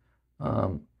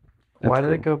 Why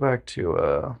did it go back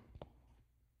to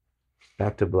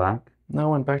back to black? No,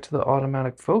 it went back to the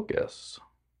automatic focus.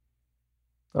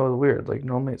 That was weird. Like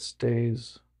normally it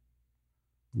stays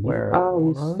where it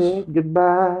always was. said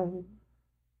goodbye.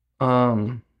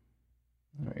 There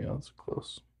we go. That's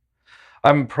close.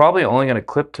 I'm probably only going to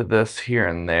clip to this here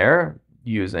and there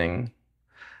using,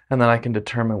 and then I can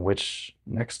determine which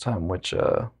next time which.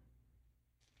 Oh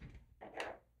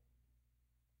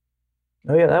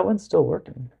yeah, that one's still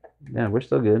working. Yeah, we're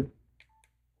still good.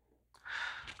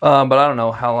 But I don't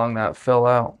know how long that fell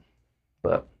out.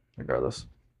 But regardless.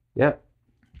 Yep.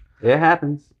 It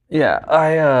happens. Yeah,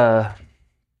 I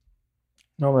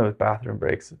normally with bathroom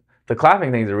breaks. The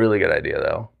clapping thing is a really good idea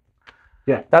though.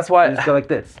 Yeah. That's why you just go like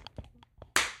this.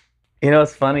 You know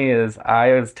what's funny is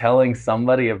I was telling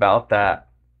somebody about that,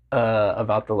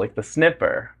 about the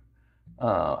snipper,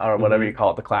 or whatever you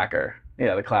call it, the clacker.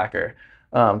 Yeah, the clacker,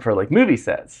 for like movie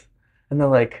sets. And they're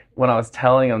like, when I was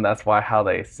telling them that's how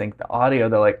they sync the audio,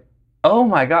 they're like, oh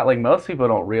my God, like most people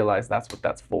don't realize that's what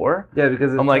that's for. Yeah,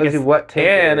 because it I'm tells like, you what take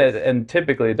and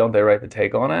typically don't they write the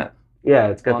take on it? Yeah,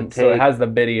 it's got the take. So it has the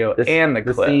video and the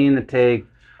clip. The scene, the take,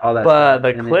 all that but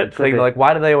stuff. The clip thing, like,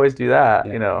 why do they always do that?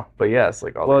 Yeah. You know, but yes,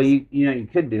 like all well, these... you know, you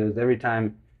could do is every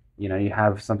time, you know, you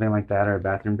have something like that or a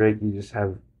bathroom break, you just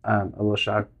have a little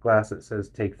shot glass that says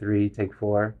take 3, take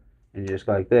 4, and you just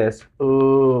go like this.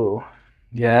 Ooh,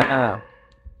 yeah.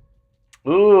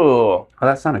 Ooh. Oh,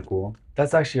 that sounded cool.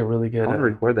 That's actually a really good... I want to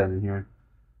record that in here.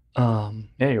 Yeah,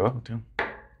 you're welcome to.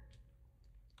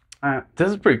 All right. This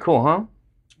is pretty cool, huh?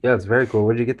 Yeah, it's very cool.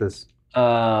 Where'd you get this?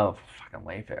 Fucking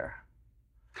Wayfair.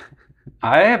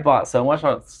 I have bought so much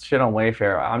shit on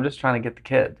Wayfair. I'm just trying to get the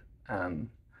kid.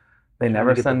 They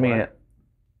never send me it.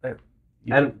 If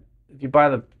you buy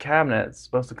the cabinet, it's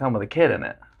supposed to come with a kid in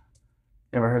it.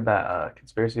 You ever heard that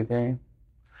conspiracy theory?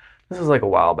 This was like a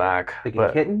while back. Like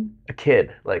a kitten? A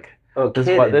kid. Like, this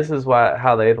is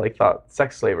how they like thought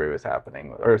sex slavery was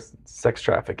happening, or sex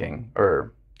trafficking,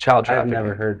 or child trafficking. I've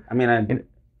never heard. I mean,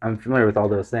 I'm familiar with all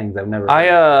those things. I've never.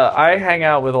 I hang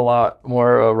out with a lot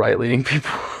more right-leaning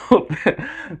people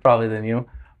probably than you,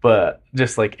 but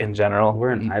just like in general.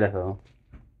 We're in Idaho.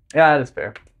 Yeah, that is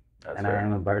fair. That's and fair. I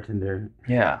am a bartender.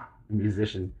 Yeah. A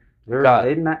musician. You ever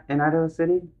played in Idaho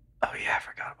City? Oh yeah, I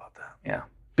forgot about that. Yeah.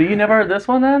 But you never heard this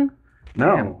one then?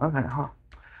 No. Damn. Okay. Huh.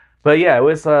 But yeah, it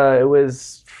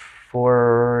was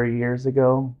 4 years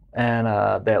ago, and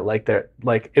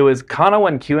it was kind of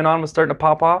when QAnon was starting to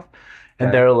pop off,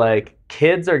 and they're like,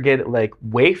 kids are getting like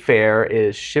Wayfair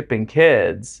is shipping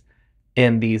kids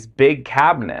in these big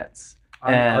cabinets,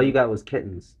 and all you got was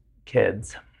kittens.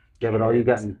 Kids. Yeah, but all you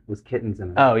got was kittens in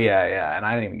it. Oh yeah, yeah, and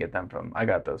I didn't even get them from. I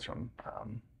got those from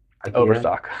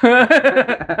Overstock.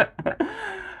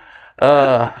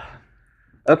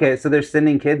 Okay, so they're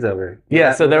sending kids over.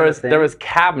 Yeah, so there was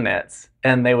cabinets,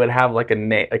 and they would have like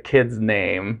a kid's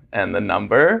name and the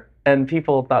number, and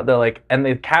people thought and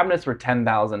the cabinets were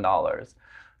 $10,000.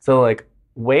 So like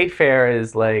Wayfair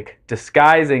is like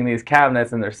disguising these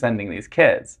cabinets, and they're sending these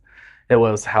kids. It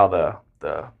was how the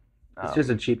it's just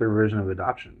a cheaper version of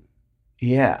adoption.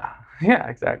 Yeah, yeah,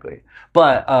 exactly.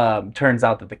 But turns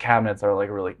out that the cabinets are like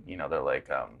really, they're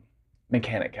like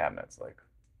mechanic cabinets, like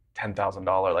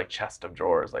 $10,000 like chest of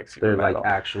drawers, like super they're metal. like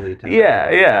actually $10,000.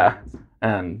 Yeah.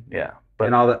 And yeah,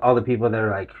 And But all the people that are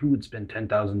like, who would spend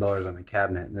 $10,000 on a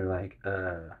cabinet? And they're like,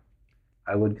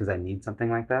 I would because I need something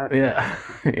like that. yeah,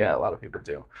 yeah, a lot of people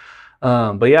do.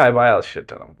 But yeah, I buy a shit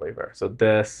ton of flavor. So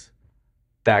this,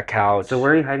 that couch. So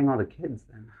where are you hiding all the kids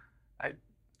then? I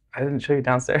I didn't show you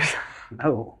downstairs.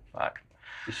 No, Fuck.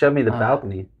 you showed me the Uh,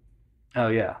 balcony. oh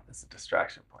yeah, that's a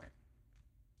distraction point.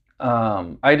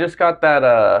 I just got that.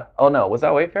 Oh no, was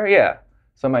that Wayfair? Yeah.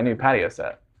 So my new patio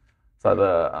set. So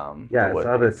the Yeah, I wood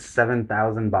saw the piece.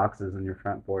 7,000 boxes on your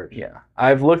front porch. Yeah,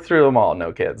 I've looked through them all.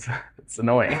 No kids. It's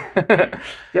annoying.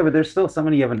 Yeah, but there's still so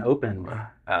many you haven't opened.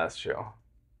 That's true.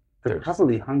 They're There's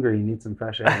probably hungry. You need some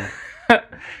fresh air.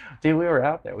 Dude, we were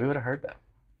out there. We would have heard that.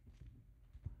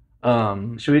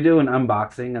 Should we do an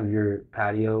unboxing of your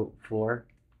patio floor?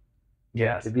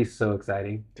 Yes. It'd be so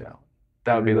exciting. Yeah.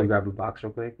 That would Maybe be go like, grab a box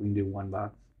real quick. We can do one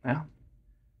box. yeah.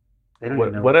 They don't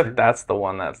even know What what's if in it. that's the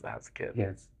one that has a kid?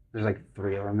 Yeah, there's like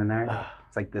 3 of them in there.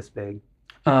 It's like this big.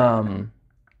 Um,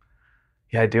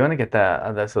 yeah, I do want to get that.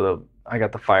 I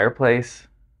got the fireplace,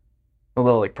 a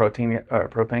little like protein or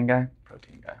propane guy,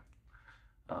 protein guy.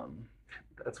 Um,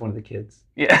 That's one of the kids.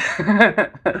 yeah.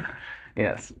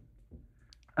 Yes.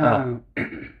 Um,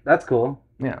 that's cool.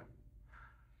 Yeah.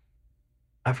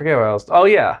 I forget where else. Oh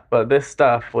yeah, but this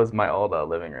stuff was my old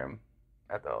living room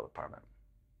at the old apartment.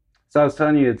 So I was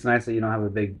telling you, it's nice that you don't have a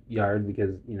big yard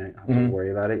because you know you don't have to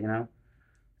worry about it. You know,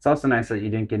 it's also nice that you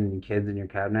didn't get any kids in your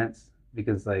cabinets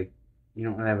because like you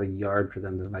don't really have a yard for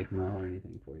them to like mow or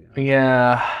anything for you.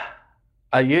 Yeah,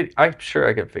 I'm sure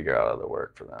I could figure out other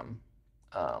work for them.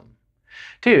 Um,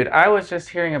 Dude, I was just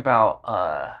hearing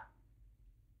about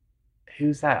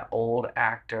who's that old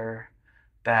actor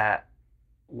that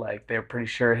like they're pretty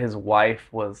sure his wife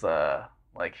was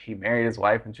like he married his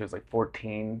wife and she was like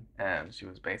 14 and she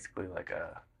was basically like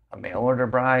a mail order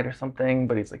bride or something,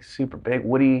 but he's like super big.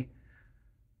 Woody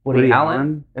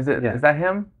Allen? Yeah, Is that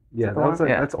him? Is yeah. that the one?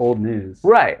 Yeah. That's old news.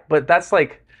 Right, but that's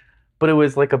like but it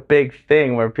was like a big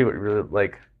thing where people were really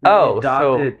like, oh,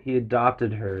 so He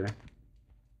adopted her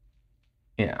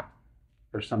yeah.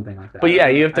 or something like that. But yeah,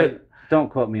 you have to don't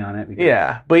quote me on it. Because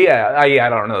yeah, but yeah, I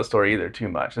don't know the story either too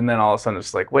much. And then all of a sudden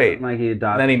it's like, wait, like he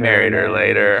adopted then he her, married her and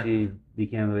later. she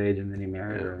became of age, and then he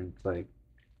married her, and it's like,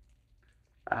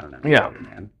 I don't know. Yeah.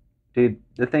 Man. Dude,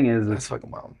 the thing is, That's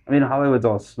fucking wild. I mean, Hollywood's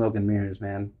all smoke and mirrors,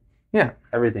 man. Yeah.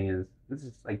 Everything is. This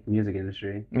is like the music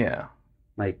industry. Yeah.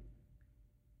 Like,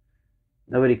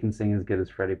 nobody can sing as good as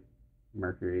Freddie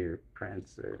Mercury or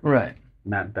Prince or Right.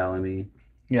 Matt Bellamy.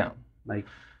 Yeah. Like,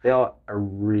 they all are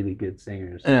really good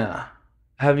singers. Yeah.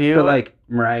 Have you But like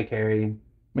Mariah Carey,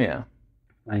 yeah.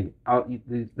 like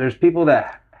there's people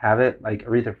that have it, like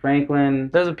Aretha Franklin,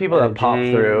 There's the people that pop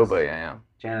James, through, but yeah.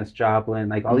 Janis Joplin,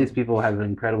 like all these people have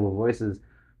incredible voices,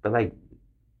 but like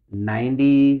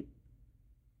 95%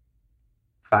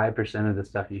 of the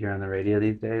stuff you hear on the radio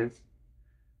these days,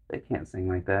 they can't sing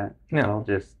like that. It's No. all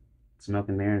just smoke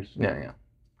and mirrors. Yeah, yeah.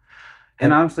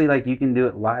 And honestly, like you can do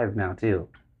it live now too.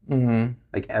 Mm-hmm.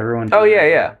 Like everyone. Oh yeah,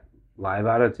 yeah. Live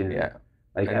auto-tune. Yeah.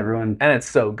 Like and, everyone. And it's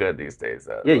so good these days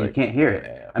though. Yeah, like, you can't hear it.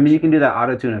 Yeah, I mean, you can do that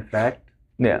auto-tune effect.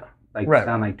 Yeah. Like right.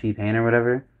 sound like T-Pain or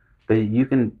whatever, but you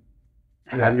can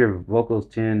have your vocals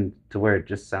tuned to where it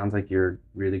just sounds like you're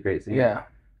really great singer. Yeah.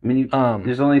 I mean,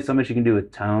 there's only so much you can do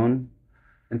with tone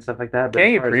and stuff like that. But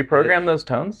can you pre-program those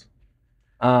tones?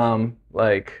 You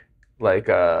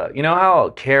know how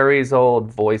Carrie's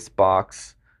old voice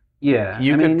box. Yeah.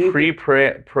 You could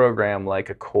pre-program like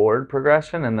a chord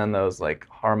progression, and then those like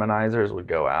harmonizers would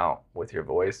go out with your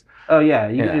voice. Oh yeah,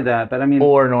 you can do that, but I mean,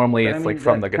 or normally it's like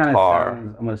from the guitar.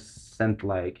 Sounds almost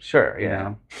synth-like. Sure. You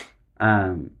Yeah.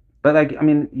 know? But like, I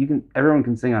mean, everyone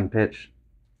can sing on pitch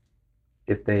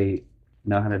if they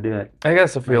know how to do it. I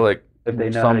guess I feel like if they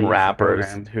know some rappers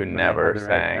who never the right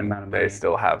sang, amount of they money.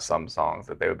 still have some songs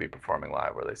that they would be performing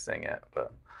live where they sing it,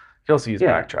 but you also use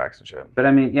Yeah. backtracks and shit. But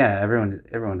I mean, yeah,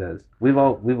 everyone does. We've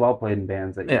all played in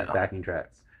bands that use backing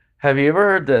tracks. Have you ever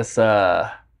heard this?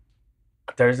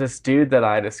 There's this dude that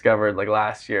I discovered like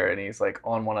last year, and he's like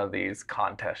on one of these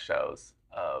contest shows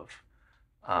of,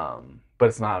 but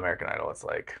it's not American Idol. It's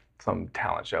like some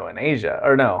talent show in Asia,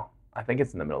 or no, I think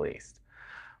it's in the Middle East.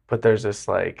 But there's this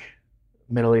like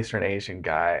Middle Eastern Asian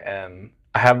guy, and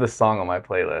I have this song on my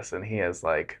playlist, and he is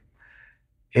like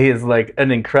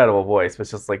an incredible voice, but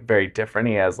it's just like very different.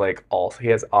 He has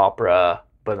opera,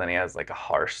 but then he has like a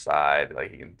harsh side,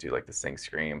 like he can do like the sing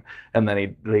scream, and then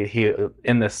he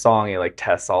in this song he like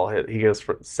tests he goes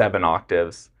for 7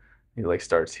 octaves. He like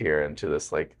starts here into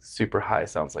this like super high,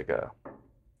 sounds like a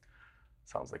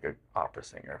opera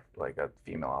singer, like a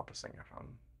female opera singer from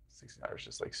 1600s,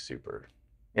 just like super.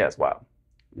 Yeah, it's wild.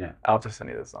 Yeah, I'll just send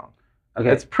you this song. Okay,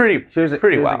 It's pretty here's a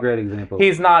wild. great example.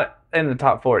 He's not in the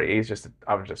top 40.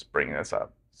 I was just bringing this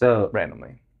up So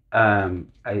randomly.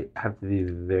 I have to be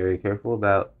very careful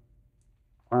about.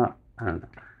 Well, I don't know.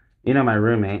 You know, my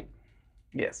roommate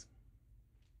Yes.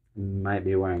 might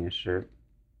be wearing a shirt.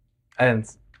 And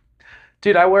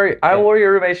dude, I Yeah. wore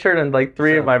your roommate's shirt in like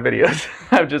three of So my videos.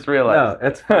 I've just realized. no,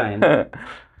 it's fine. It's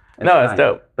No, it's fine.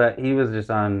 dope. But he was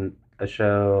just on a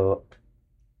show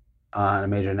on a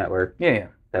major network Yeah, yeah.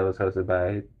 that was hosted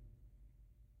by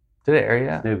Did it air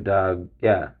yet? Snoop Dogg,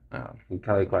 yeah, Oh, and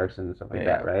Kelly Clarkson and stuff like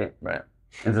yeah, that, right? right.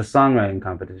 It's a songwriting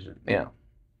competition, Yeah.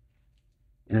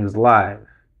 and it was live.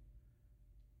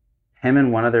 Him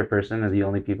and one other person are the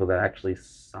only people that actually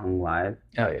sung live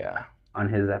Oh yeah. on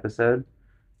his episode.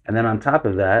 And then on top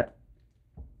of that,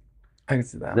 I can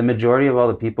see that. the majority of all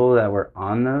the people that were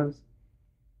on those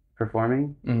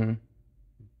performing Mm-hmm.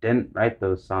 didn't write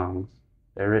those songs.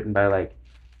 They're written by like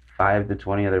 5 to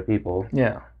 20 other people.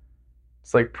 Yeah.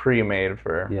 It's like pre-made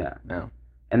for. Yeah. No.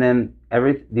 And then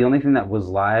the only thing that was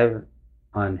live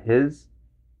on his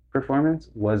performance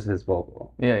was his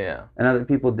vocal. Yeah, yeah. And other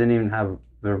people didn't even have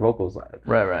their vocals live.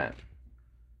 Right, right.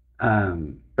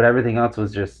 But everything else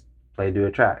was just played to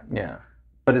a track. Yeah.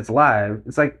 But it's live.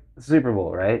 It's like Super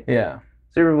Bowl, right? Yeah.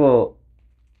 Super Bowl,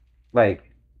 like,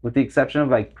 with the exception of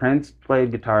like Prince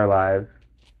played guitar live.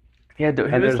 Yeah,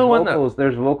 dude, And there's vocals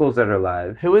that are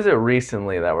live. who was it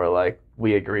recently that were like,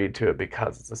 we agreed to it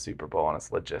because it's a Super Bowl and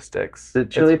it's logistics? The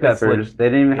Chili Peppers, they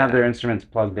didn't even have their instruments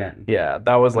plugged in. Yeah,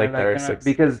 that was like They're their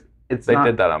because it's they not,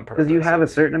 did that on purpose. because you have a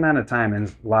certain amount of time and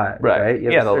it's live, right? You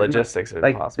have Yeah, a the certain logistics are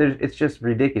like impossible. it's just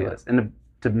ridiculous. And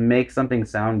to make something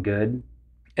sound good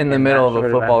In the in middle that of a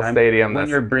short football time, stadium when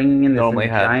that's you're bringing in this normally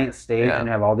had- giant stage yeah. and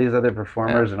have all these other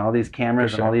performers and all these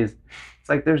cameras For and all sure. these, it's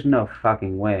like there's no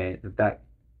fucking way that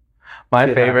my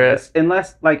could favorite. happen.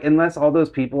 Unless all those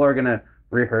people are gonna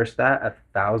rehearse that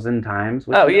 1,000 times,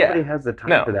 which Oh, yeah. nobody has the time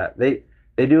No. for that. They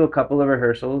do a couple of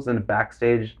rehearsals in a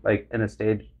backstage, like in a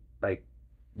stage, like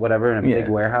whatever, in a big Yeah.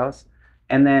 warehouse,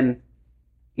 and then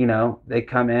they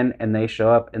come in and they show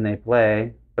up and they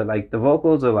play, but like the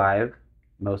vocals are live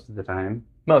most of the time,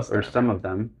 Most or of them. some of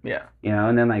them, Yeah.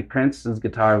 and then like Prince's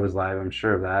guitar was live. I'm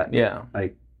sure of that. Yeah.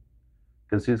 Like,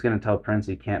 because who's gonna tell Prince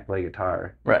he can't play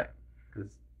guitar? Right.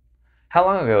 'Cause How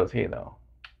long ago was he though?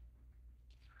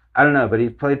 I don't know, but he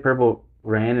played Purple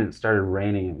Rain and it started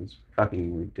raining. It was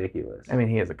fucking ridiculous. I mean,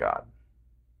 he is a god.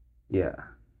 Yeah,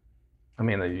 I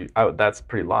mean, that's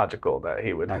pretty logical that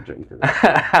he would I'll drink to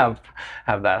that.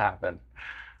 have that happen.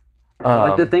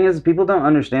 Like the thing is, people don't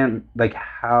understand like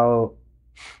how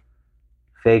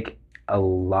fake a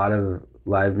lot of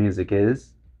live music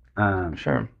is.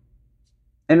 Sure.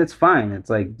 And it's fine. It's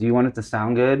like, do you want it to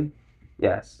sound good?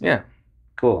 Yes. Yeah.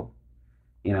 Cool.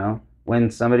 When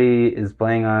somebody is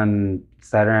playing on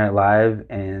Saturday Night Live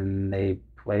and they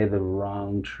play the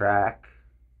wrong track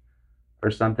or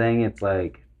something, it's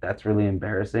like, that's really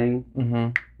embarrassing,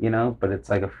 Mm-hmm. but it's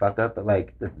like a fuck up. But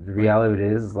like the reality of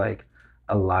it is like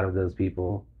a lot of those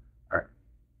people are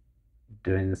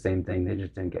doing the same thing. They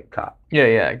just didn't get caught. Yeah,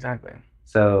 yeah, exactly.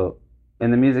 So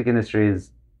in the music industry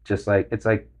is just like, it's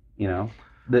like,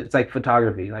 it's like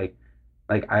photography. Like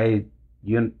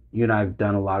you and I have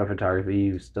done a lot of photography.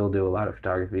 You still do a lot of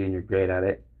photography and you're great at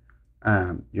it.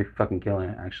 You're fucking killing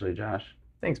it, actually, Josh.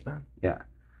 Thanks, man. Yeah.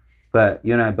 But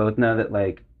you and I both know that,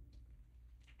 like,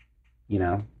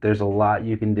 there's a lot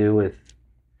you can do with,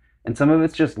 and some of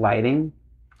it's just lighting.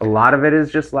 A lot of it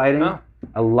is just lighting. Oh.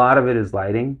 A lot of it is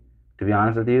lighting, to be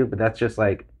honest with you. But that's just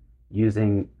like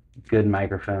using good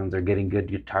microphones or getting good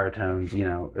guitar tones,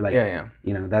 or like, Yeah,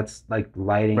 yeah. That's like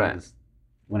lighting Right. is,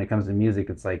 when it comes to music,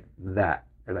 it's like that,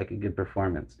 or like a good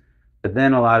performance. But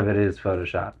then a lot of it is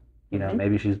Photoshop. Mhm.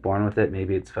 Maybe she's born with it.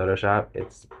 Maybe it's Photoshop.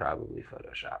 It's probably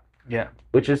Photoshop. Yeah.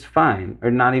 Which is fine,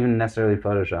 or not even necessarily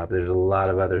Photoshop. There's a lot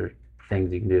of other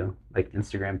things you can do, like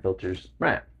Instagram filters.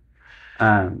 Right.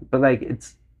 But like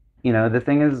it's, the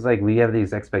thing is like we have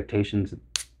these expectations.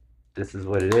 This is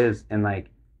what it is, and like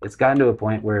it's gotten to a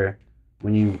point where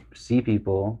when you see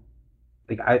people,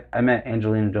 like I met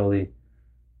Angelina Jolie,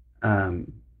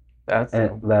 That's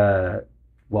at the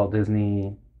Walt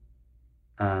Disney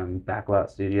Backlot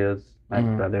Studios. My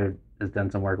Mhm. brother has done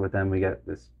some work with them. We got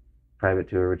this private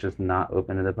tour, which is not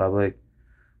open to the public.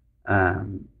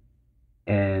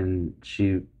 And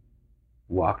she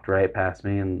walked right past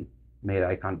me and made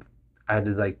eye contact. I had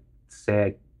to like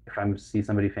say, if I see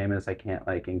somebody famous, I can't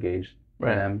like engage with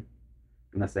Right. them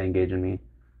unless they engage in me.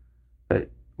 But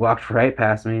walked right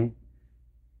past me,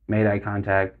 made eye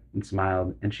contact and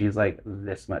smiled, and she's like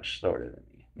this much shorter than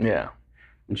me. Yeah.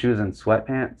 And she was in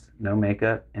sweatpants, no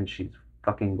makeup, and she's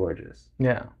fucking gorgeous.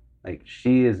 Yeah. Like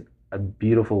she is a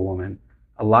beautiful woman,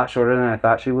 a lot shorter than I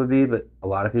thought she would be, but a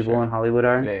lot of people Sure. in Hollywood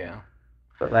are. Yeah, yeah.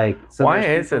 But like, so Why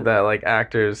there's is it people. that like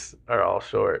actors are all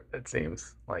short? It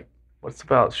seems like what's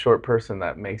about short person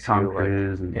that makes Tom you like,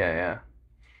 Cruise and yeah, yeah.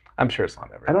 I'm sure it's not I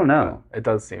don't everybody, but know. it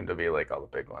does seem to be like all the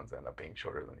big ones end up being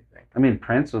shorter than you think. I mean,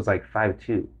 Prince was like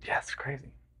 5'2", Yeah, it's crazy.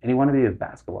 and he wanted to be a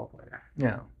basketball player.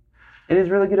 Yeah. And he's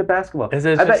really good at basketball. Is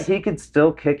it I bet just he could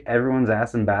still kick everyone's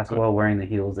ass in basketball wearing the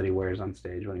heels that he wears on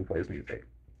stage when he plays music.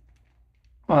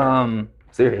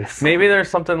 Serious. maybe there's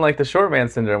something like the short man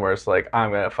syndrome where it's like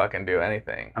I'm gonna fucking do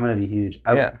anything. I'm gonna be huge.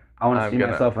 Yeah. I want to I'm see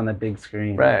gonna myself on the big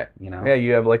screen. Right. You know. Yeah,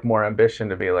 you have like more ambition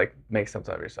to be like make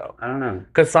something of yourself. I don't know.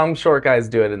 Because some short guys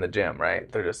do it in the gym, right?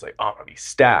 They're just like, oh, I'm gonna be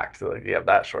stacked. So like you have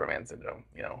that short man syndrome,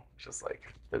 you know, it's just like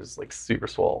they're just like super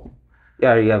swole.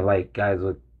 Yeah, you have like guys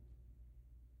with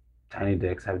tiny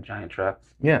dicks have giant trucks.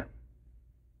 Yeah.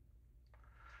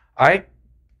 I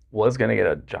was gonna get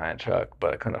a giant truck,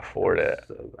 but I couldn't afford it.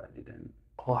 So glad you didn't.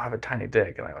 Well, I have a tiny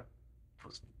dick, and I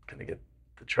was gonna get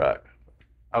the truck.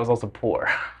 I was also poor.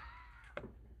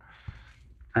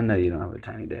 I know you don't have a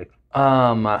tiny dick.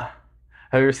 Have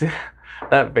you ever seen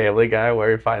that Family Guy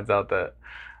where he finds out that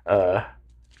uh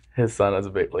his son has a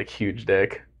big like huge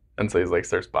dick, and so he's like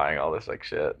starts buying all this like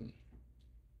shit.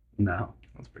 No,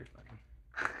 That's pretty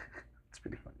funny. it's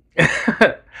pretty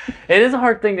funny. It is a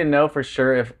hard thing to know for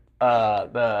sure if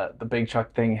the big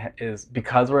truck thing is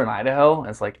because we're in Idaho. And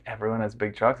it's like everyone has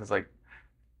big trucks. It's like,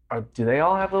 do they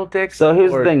all have little dicks? So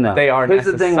here's the Or thing, though. They are. Here's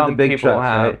the thing with the Some big people trucks,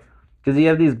 have. right? Because you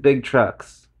have these big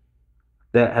trucks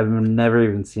that have never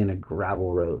even seen a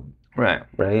gravel road, Right.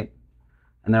 right?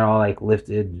 And they're all like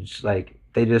lifted, like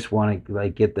they just want to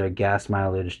like get their gas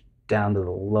mileage down to the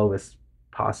lowest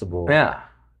possible. Yeah,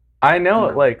 I know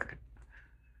it. Like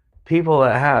people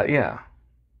that have, yeah,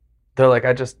 they're like,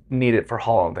 I just need it for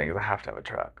hauling things. I have to have a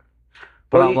truck.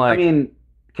 But Well, I'm like, I mean,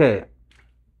 okay.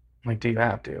 like, do you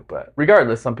have to? But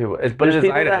regardless, some people. But it is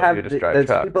people Idaho. that have You just drive there's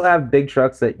trucks. people that have big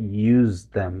trucks that use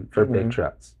them for Mhm. big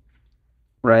trucks,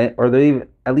 right? Or they even,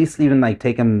 at least even like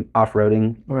take them off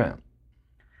roading, Right.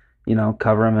 you know,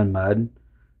 cover them in mud.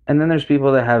 And then there's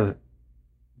people that have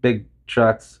big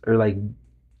trucks or like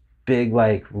big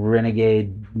like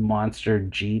renegade monster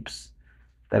Jeeps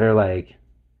that are like,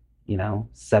 you know,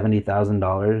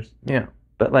 $70,000, Yeah.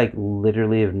 but like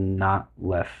literally have not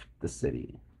left the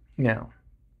city. Yeah.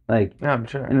 Like, Yeah, I'm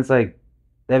sure. and it's like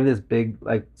they have this big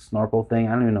like snorkel thing.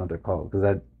 I don't even know what they're called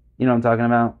because you know what I'm talking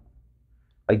about?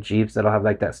 Like Jeeps that'll have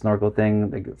like that snorkel thing.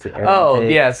 Like it's the air Oh,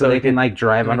 intake, yeah, so so they you can could- like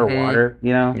drive Mhm. underwater.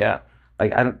 You know? Yeah.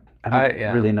 Like I don't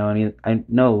Yeah. really know any. I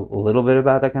know a little bit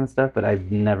about that kind of stuff, but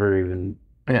I've never even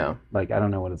Yeah. like I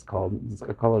don't know what it's called.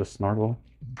 I call it a snorkel.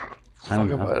 I don't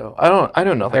know. I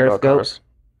don't know nothing about Periscope? cars.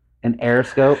 An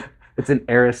aeroscope. It's an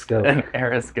aeroscope. An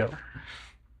aeroscope.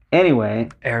 Anyway,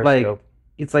 Aeroscope.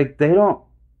 it's like they don't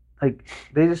like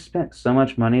they just spent so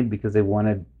much money because they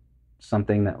wanted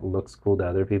something that looks cool to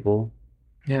other people.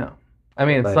 Yeah. I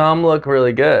mean, Like- some look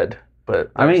really good,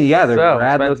 but I mean, yeah, they're so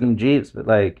rad expensive. looking Jeeps, but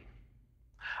like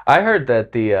I heard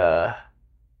that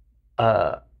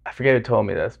I forget who told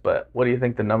me this, but what do you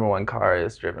think the number one car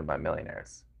is driven by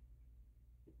millionaires?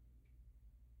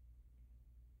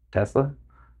 Tesla.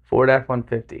 Ford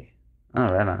F-150. Oh,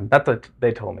 right on. That's what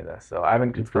they told me this, so I haven't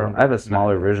It's cool. confirmed. I have a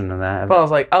smaller version of that. But I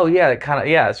was like, oh yeah, it kind of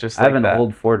it's just I have like an that.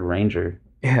 old Ford Ranger.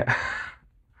 Yeah.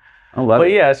 I love But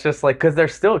it. yeah, it's just like because they're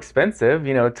still expensive,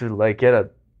 you know, to like get a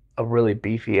really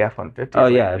beefy F-150. Oh,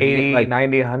 like yeah, if you get, 80, like-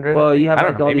 90, 100. Well, you have I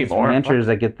don't like know, all maybe these more. ranchers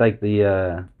that get like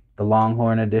the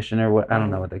Longhorn edition or what I don't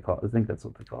know what they call it. I think that's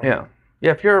what they call it. Yeah.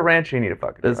 Yeah, if you're a rancher, you need a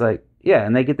fucking It's truck. like yeah,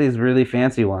 and they get these really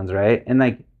fancy ones, right? And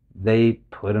like they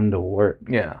put them to work.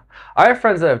 Yeah. I have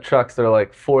friends that have trucks that are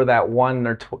like for that one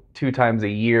or two times a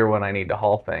year when I need to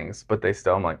haul things, but they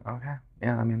still, I'm like, okay,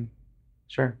 yeah, I mean,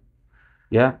 sure.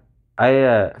 Yeah, If I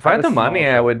had have the a small money,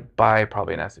 I truck. would buy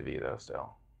probably an SUV though,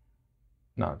 still.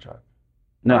 Not a truck.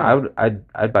 No, Wow.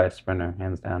 I'd buy a Sprinter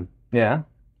hands down. Yeah.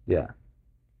 Yeah.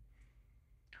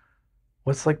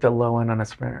 What's like the low end on a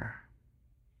Sprinter?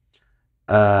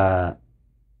 Uh,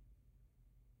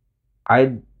 I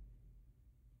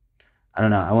don't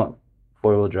know. I want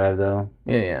 4-wheel drive though.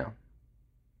 Yeah, yeah.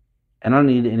 I don't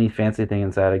need any fancy thing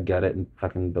inside. I gut it and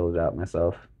fucking build it out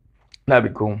myself.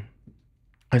 That'd be cool.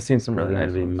 I've seen some really They're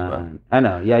nice gonna be ones, but mine. I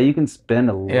know. Yeah, you can spend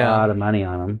a Yeah. lot of money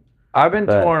on them. I've been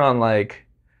But- torn on like,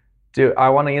 do I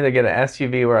want to either get an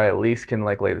SUV where I at least can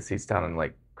like lay the seats down and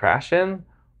like crash in,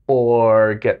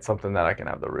 or get something that I can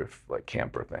have the roof like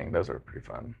camper thing. Those are pretty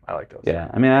fun. I like those. Yeah,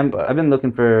 I mean, But- I've been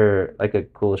looking for like a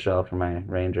cool shelf for my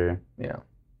Ranger Yeah.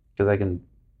 because I can,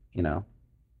 you know,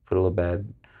 put a little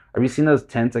bed. Have you seen those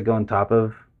tents that go on top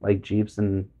of like Jeeps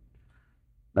and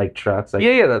like trucks, like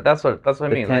Yeah, that's what I the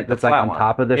mean, like tent the that's like flat on one.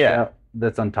 top of the Yeah. shell.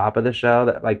 That's on top of the shell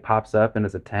that like pops up and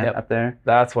is a tent Yep. up there.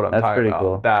 That's what I'm That's talking pretty about.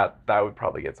 cool. That would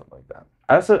probably get something like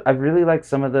that. I really like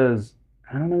some of those.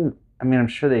 I don't know. I mean, I'm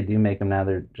sure they do make them now.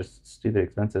 They're just stupid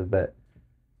expensive, but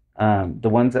the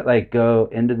ones that like go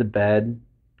into the bed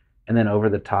and then over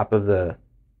the top of the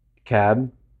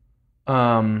cab,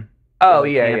 Um. they're Oh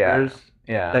like yeah, yeah, campers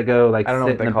yeah. that go like I don't know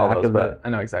sit what in they the call back those, of the. but I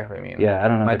know exactly what you mean. Yeah, I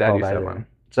don't know what My they're dad called used to have either. one.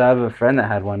 So I have a friend that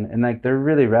had one, and like they're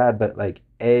really rad, but like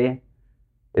A,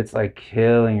 it's like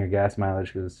killing your gas mileage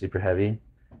because it's super heavy,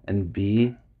 and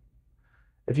B,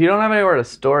 If you don't have anywhere to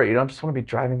store it, you don't just want to be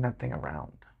driving that thing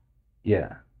around.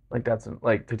 yeah, Like that's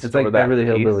like to it's store like that Beverly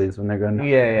piece. Hillbillies when they're going.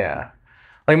 Yeah, yeah.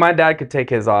 Like my dad could take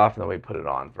his off and then we put it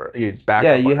on for you back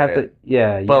Yeah, up you on have to. it.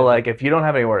 Yeah, you But have to. like if you don't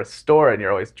have anywhere to store it and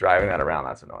you're always driving that around,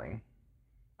 that's annoying.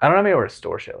 I don't have anywhere to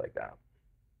store shit like that.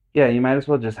 Yeah, you might as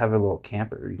well just have a little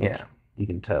camper. Yeah. You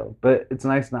can tow, but it's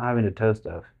nice not having to tow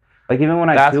stuff. Like even when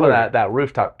I That's what tour, that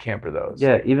rooftop camper though is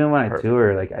yeah, like even when I perfect.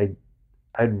 tour, like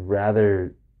I'd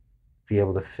rather be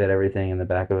able to fit everything in the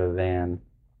back of a van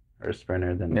or a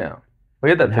Sprinter Yeah. We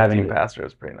had than that having 15 to. passenger, it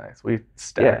was pretty nice. We Yeah,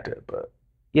 stacked it, but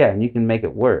yeah, and you can make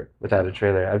it work without a yeah.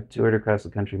 trailer. I've toured across the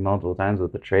country multiple times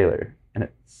with a trailer, and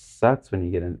it sucks when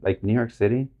you get in like New York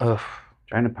City Ugh.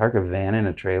 trying to park a van in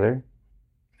a trailer.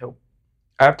 Nope.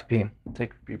 I have to pee.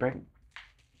 Take a pee break. Do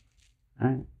All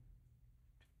right, you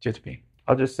have to pee?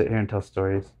 I'll just sit here and tell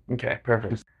stories. Okay,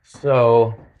 perfect.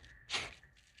 So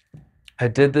I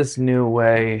did this new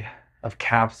way of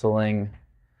capsuling.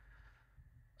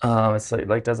 It's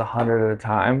like does 100 at a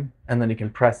time, and then you can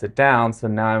press it down. So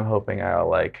now I'm hoping I'll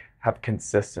like have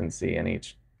consistency in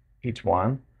each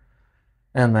one,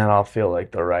 and then I'll feel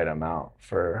like the right amount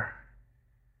for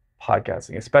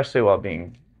podcasting, especially while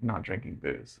being not drinking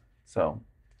booze. So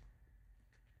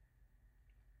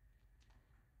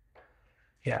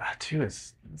yeah, two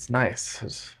is it's nice.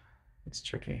 It's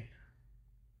tricky.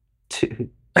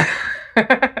 Dude,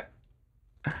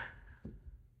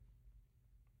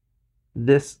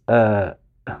 this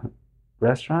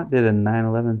restaurant did a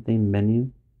 9/11 themed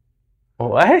menu.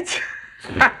 What?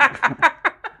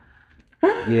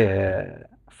 Yeah,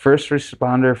 first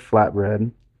responder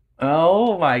flatbread,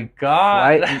 Oh my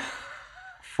God. flight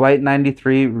flight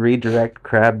 93 redirect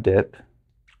crab dip,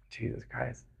 Jesus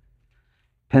Christ.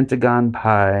 Pentagon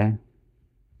pie,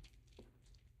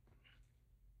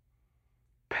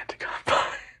 Pentagon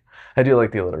pie. I do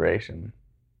like the alliteration.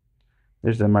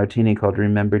 there's a martini called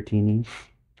Remember Teeny.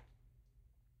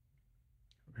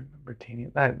 Remember teeny?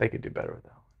 That they could do better with that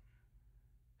one.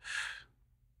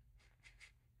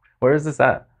 Where is this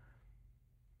at?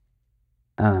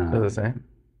 Does it say?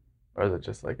 Or is it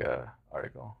just like a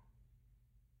article?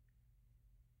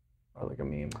 Or like a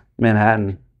meme?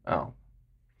 Manhattan. Oh.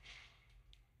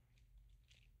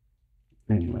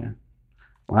 Anyway,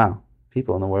 wow,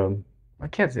 people in the world. I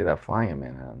can't see that flying in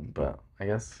Manhattan, but I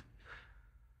guess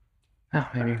oh,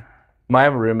 maybe. My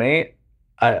roommate,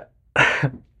 I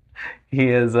he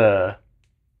has a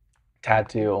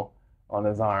tattoo on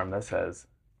his arm that says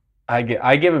I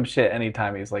give him shit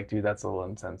anytime he's like, dude, that's a little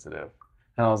insensitive.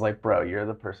 And I was like, bro, you're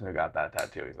the person who got that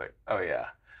tattoo. He's like, oh yeah.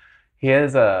 He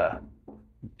has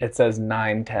it says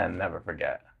 910, never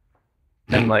forget.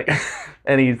 And like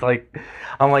and he's like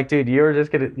I'm like, dude, you're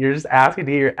just asking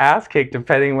to get your ass kicked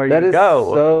depending where That you is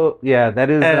go. so, yeah, that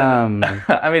is, And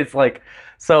I mean it's like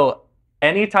so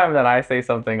anytime that I say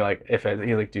something like if he's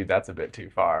like, dude, that's a bit too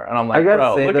far. And I'm I like, gotta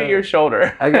bro, say look at your though,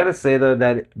 shoulder. I gotta say though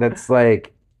that that's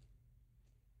like,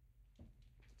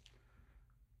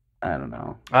 I don't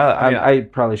know. I mean, I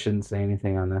probably shouldn't say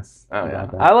anything on this oh yeah,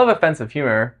 about that. I love offensive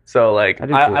humor, so like I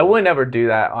do I too. would never do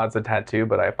that as a tattoo,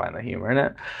 but I find the humor in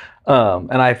it,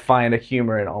 and I find a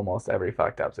humor in almost every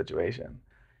fucked up situation.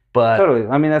 But Totally.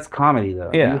 I mean, that's comedy though.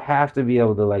 You yeah, have to be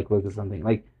able to like look at something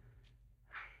like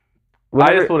I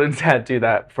just whenever. wouldn't tattoo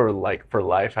that for like for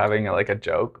life, having like a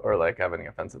joke or like having an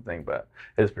offensive thing, but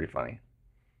it's pretty funny.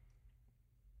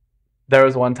 There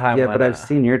was one time Yeah, when but I've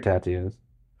seen your tattoos.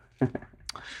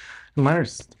 mine are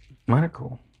mine are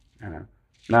cool. I don't know.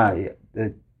 Nah, yeah,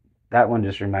 that one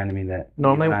just reminded me that you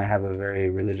Normally, and I have a very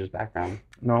religious background.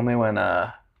 normally when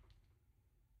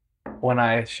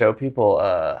I show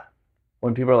people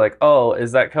when people are like, "Oh,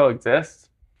 is that coexist?"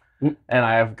 Mm. and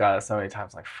I have got it so many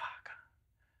times like, "Fuck."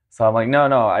 So I'm like, "No,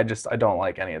 I don't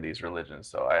like any of these religions,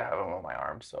 so I have them on my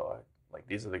arm. So I like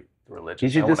these are the You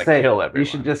religions. I should want just to say kill you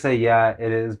should everyone." just say yeah,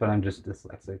 it is, but I'm just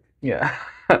dyslexic. Yeah.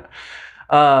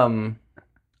 um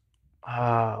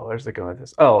where's it going with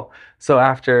this? Oh, so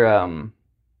after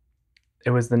it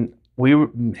was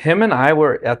him and I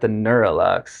were at the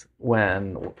Neuralux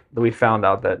when we found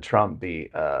out that Trump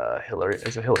beat Hillary.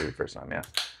 It's a Hillary first time, yeah.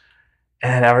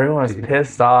 And everyone was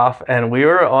pissed off, and we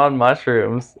were on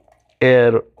mushrooms,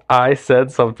 and I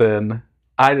said something.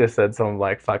 I just said some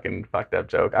like fucking fucked up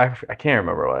joke. I can't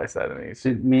remember what I said. And he's,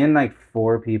 Dude, me and like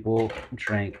 4 people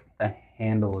drank a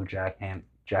handle of Jack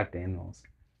Daniels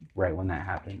right when that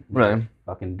happened. Right.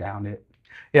 Fucking downed it.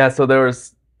 Yeah, so there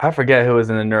was, I forget who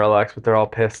was in the Neuralux, but they're all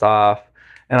pissed off.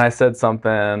 And I said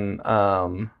something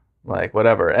like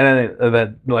whatever. And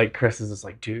then like Chris is just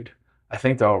like, dude, I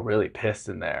think they're all really pissed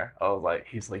in there. I was like,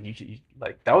 he's like, you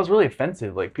like that was really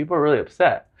offensive. Like people are really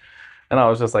upset. And I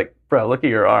was just like, bro, look at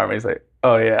your arm. He's like,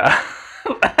 oh yeah.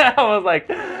 I was like,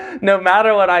 no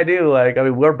matter what I do, like I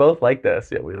mean, we're both like this.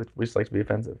 Yeah, we just like to be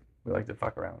offensive. We like to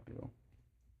fuck around with people.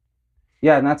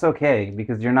 Yeah, and that's okay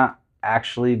because you're not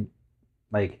actually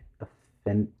like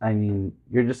I mean,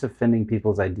 you're just offending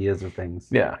people's ideas of things.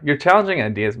 Yeah, you're challenging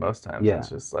ideas most times. Yeah. It's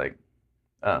just like,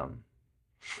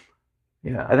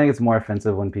 yeah. I think it's more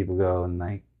offensive when people go and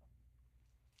like,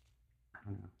 I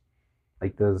don't know,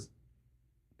 like those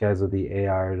guys with the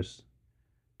ARs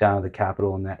down at the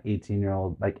Capitol and that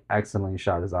 18-year-old like accidentally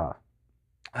shot his off.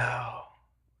 Oh,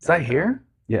 is that here?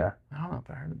 Yeah, I don't know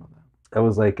if I heard about that. that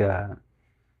was like when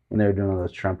they were doing all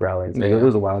those Trump rallies. Like, Yeah. it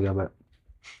was a while ago, but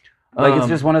like it's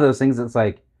just one of those things that's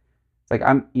like, it's like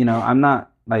I'm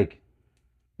not like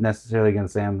necessarily gonna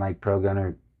say I'm like pro-gun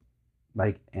or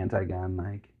like anti-gun.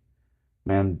 Like,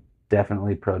 man,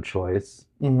 definitely pro-choice.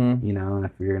 Mm-hmm. You know, and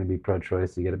if you're gonna be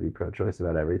pro-choice, you got to be pro-choice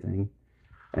about everything.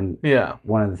 And Yeah.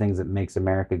 one of the things that makes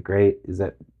America great is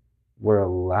that we're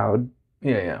allowed,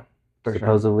 Yeah. For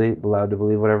supposedly allowed to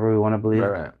believe whatever we want to believe.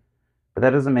 Sure. Right. But that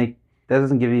doesn't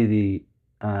give you the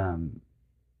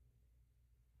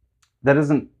that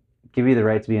doesn't give you the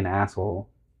right to be an asshole.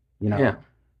 You know, Yeah.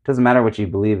 it doesn't matter what you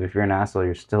believe. If you're an asshole,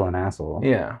 you're still an asshole.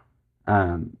 Yeah.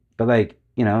 But like,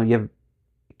 you know, you have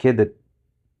a kid that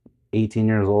 18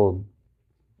 years old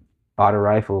bought a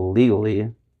rifle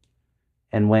legally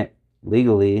and went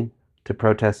legally to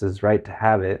protest his right to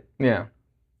have it. Yeah.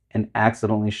 And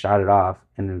accidentally shot it off,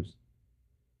 and it was,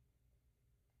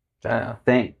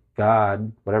 thank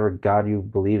God, whatever God you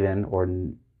believe in or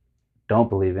don't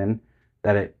believe in,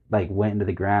 that it like went into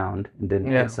the ground and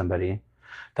didn't hit somebody.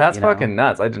 That's fucking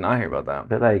nuts. I did not hear about that.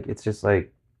 But like, it's just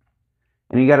like,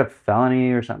 and you got a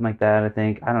felony or something like that. I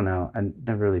think, I don't know. I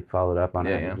never really followed up on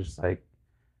it. Just like,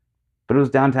 but it was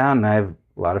downtown, and I have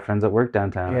a lot of friends that work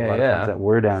downtown. A lot of friends that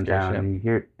were downtown, and you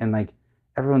hear, and like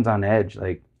everyone's on edge.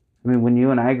 Like, I mean, when you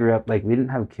and I grew up, like we didn't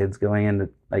have kids going into,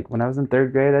 like when I was in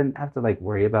 3rd grade, I didn't have to like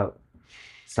worry about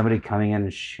somebody coming in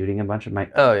and shooting a bunch of me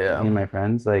and my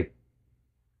friends. Like,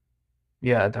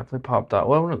 yeah, it definitely popped out.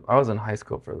 Well, I was in high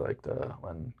school for like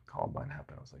when Columbine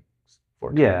happened. I was like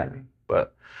 14 maybe.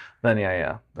 But then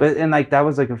yeah. But and like that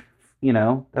was like a, you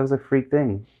know, that was a freak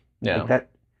thing. Yeah. Like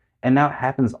that, and now it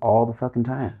happens all the fucking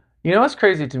time. You know what's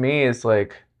crazy to me is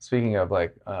like, speaking of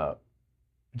like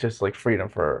just like freedom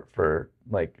for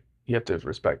like, you have to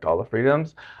respect all the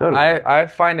freedoms. Totally. I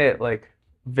find it like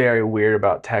very weird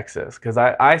about Texas because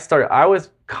I was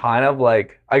kind of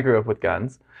like, I grew up with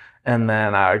guns, and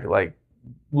then I like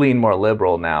lean more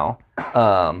liberal now.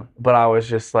 But I was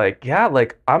just like, yeah,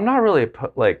 like I'm not really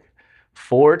like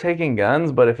for taking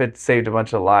guns, but if it saved a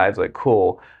bunch of lives, like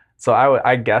cool. So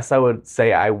I guess I would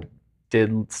say I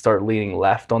did start leaning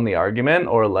left on the argument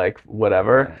or like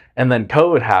whatever. Right. And then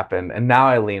COVID happened, and now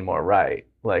I lean more right,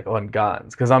 like on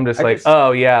guns, because I'm just like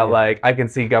I can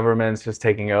see governments just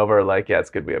taking over. Like, yeah, it's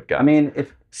good we have guns. I mean,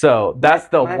 so that's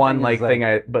the one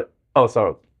thing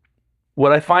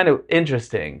what I find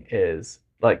interesting is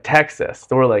like Texas,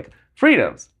 they were like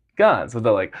freedoms, guns, so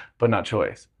they're like, but not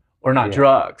choice or not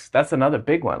drugs. That's another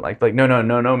big one. Like no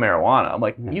marijuana. I'm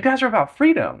like, you guys are about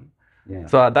freedom. Yeah.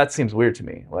 So that seems weird to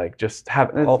me. Like, just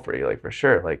have it all free, like for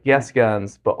sure. Like, yes,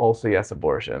 guns, but also yes,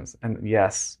 abortions, and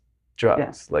yes,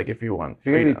 drugs. Yeah. Like, if you want, if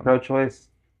you're gonna be pro-choice,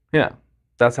 yeah,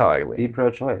 that's how I lean. Be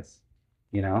pro-choice.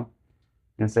 You know,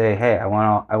 you can say, hey, I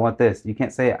want this. You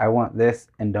can't say I want this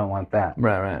and don't want that.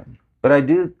 Right. But I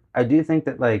do think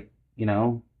that, like, you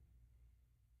know,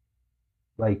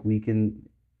 like we can,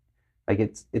 like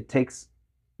it takes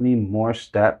me more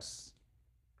steps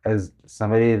as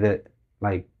somebody that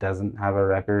like doesn't have a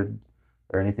record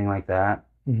or anything like that.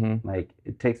 Mm-hmm. Like,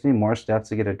 it takes me more steps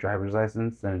to get a driver's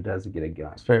license than it does to get a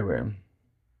gun. It's very weird.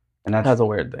 And that's a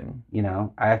weird thing. You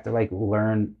know, I have to like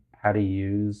learn how to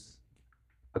use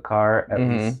a car at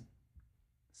least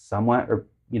somewhat, or,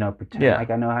 you know, pretend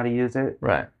like I know how to use it.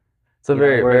 Right. It's a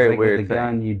very, very like weird with the thing.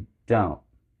 gun, you don't.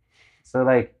 So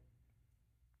like,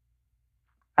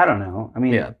 I don't know. I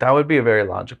mean, Yeah, that would be a very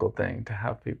logical thing to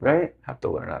have people right? have to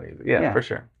learn how to use it. Yeah, Yeah, for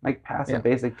sure. like pass a Yeah.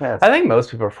 basic test. I think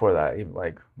most people are for that. Even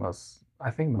like most,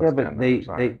 I think Yeah, most but gun owners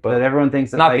are, but but everyone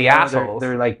thinks that not like the oh assholes.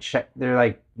 they're like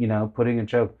putting a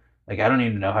joke like I don't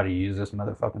even know how to use this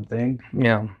motherfucking thing.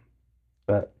 Yeah.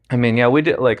 But I mean, yeah, we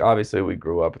did like obviously we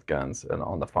grew up with guns and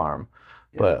on the farm,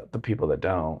 yeah, but the people that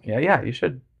don't, yeah, you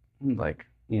should like.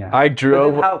 yeah. I But then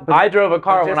drove how? I drove a But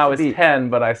car when just I to was be 10,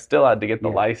 but I still had to get the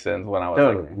yeah, license when I was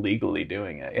like totally, legally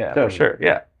doing it. Yeah, for totally. sure.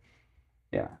 Yeah.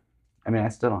 Yeah. I mean, I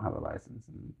still don't have a license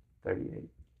in 38.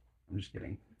 I'm just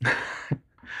kidding.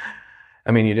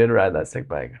 I mean, you did ride that sick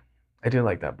bike. I do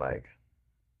like that bike.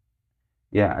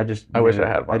 Yeah, I wish I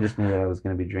had one. I just knew that I was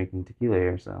going to be drinking tequila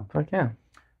here, so. Fuck yeah.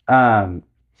 Um.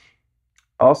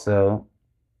 Also,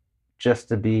 just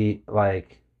to be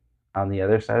like on the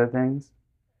other side of things,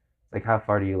 like how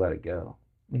far do you let it go?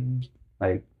 Mhm.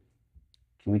 Like,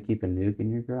 can we keep a nuke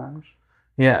in your garage?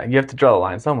 Yeah, you have to draw the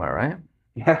line somewhere, right?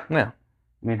 Yeah. Yeah.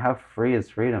 I mean, how free is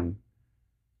freedom?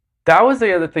 That was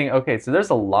the other thing. Okay, so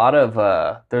there's a lot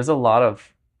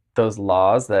of those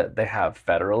laws that they have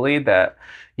federally that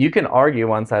you can argue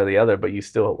one side or the other, but you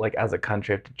still like as a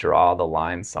country have to draw the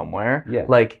line somewhere. Yeah.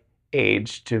 Like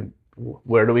age to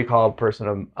where do we call a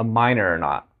person a minor or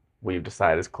not? We've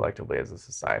decided as collectively as a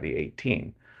society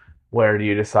 18. Where do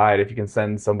you decide if you can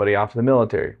send somebody off to the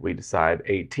military? We decide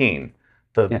 18.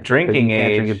 The Yeah, drinking you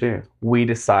can't drink a age beer. we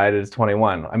decided is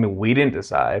 21. I mean, we didn't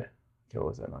decide. What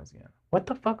was that noise again? What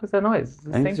the fuck was that noise? Is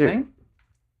it the same thing?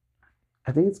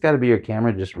 I think it's got to be your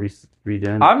camera just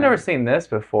redoing. I've never seen this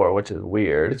before, which is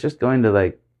weird. It's just going to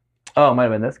like. Oh, it might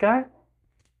have been this guy?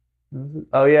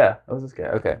 Oh, yeah. That was this guy.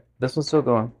 Okay. This one's still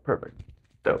going. Perfect.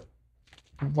 Dope.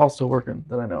 All still working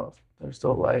that I know of. There's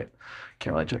still light.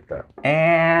 Can't really check that.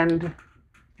 And.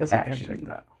 Guess I can check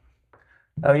that.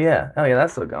 Oh, yeah. Oh, yeah.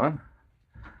 That's still going.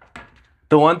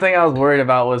 The one thing I was worried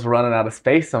about was running out of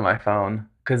space on my phone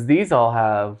because these all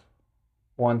have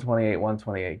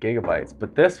 128 gigabytes,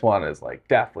 but this one is like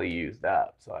definitely used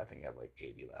up. So I think I have like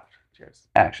 80 left. Cheers.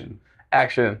 Action.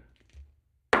 Action.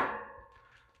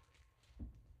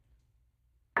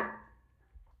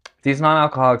 These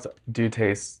non-alcoholics do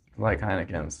taste like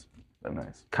Heineken's. They're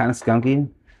nice. Kind of skunky.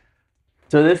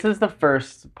 So this is the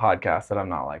first podcast that I'm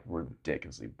not like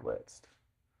ridiculously blitzed.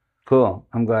 Cool.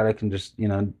 I'm glad I can just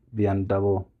be on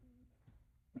double.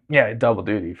 Yeah, double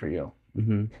duty for you.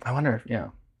 Mm-hmm. I wonder if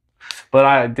but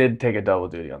I did take a double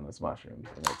duty on this mushroom.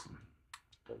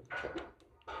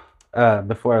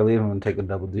 Before I leave, I'm gonna take a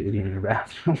double duty in your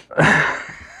bathroom.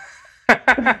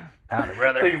 Pound it,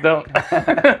 brother. Please don't.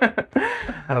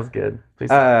 That was good. Please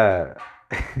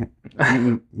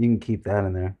you can keep that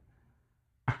in there.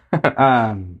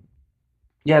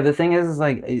 Yeah, the thing is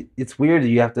like it's weird that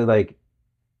you have to like,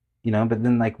 but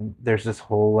then like there's this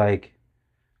whole like,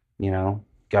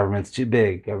 government's too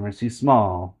big, government's too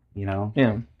small, Yeah.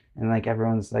 and like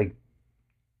everyone's like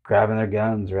grabbing their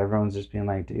guns or everyone's just being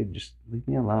like, dude, just leave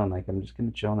me alone. Like I'm just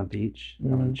gonna chill on the beach, I'm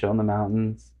gonna chill in the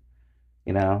mountains,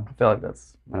 I feel like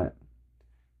that's I'm gonna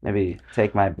maybe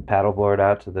take my paddleboard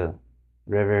out to the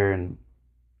river and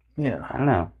I don't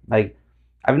know. Like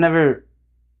I've never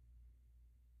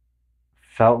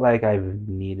felt like I've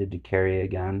needed to carry a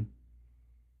gun.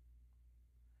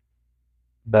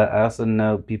 But I also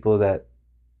know people that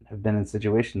have been in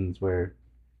situations where,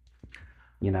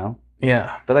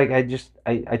 Yeah. But like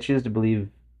I choose to believe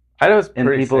I know it's in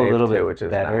pretty people a safe little too, bit which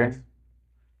is better. nice.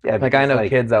 Yeah, Like I because, know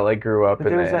kids that like grew up but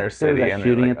in there the was that- inner there was city that and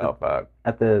shooting they're like, oh fuck.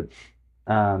 at the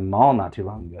mall not too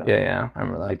long ago. Yeah, I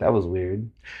remember that. Like that was weird.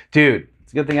 Dude,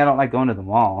 It's a good thing I don't like going to the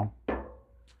mall.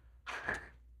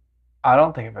 I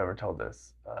don't think I've ever told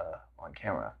this on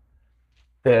camera.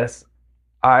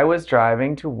 I was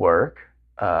driving to work.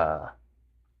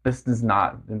 This does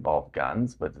not involve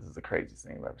guns, but this is the craziest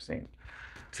thing I've ever seen.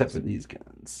 Except for these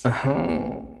guns.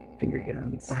 Finger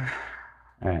guns. All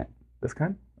right. This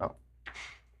kind? Oh.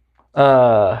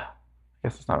 I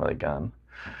guess it's not really a gun.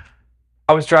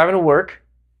 I was driving to work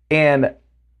and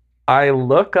I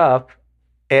look up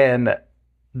and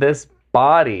this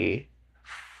body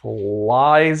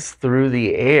flies through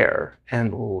the air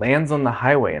and lands on the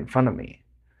highway in front of me.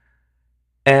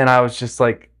 And I was just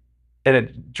like, and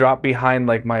it dropped behind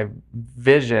like my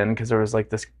vision because there was like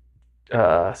this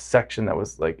section that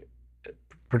was like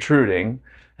protruding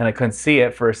and I couldn't see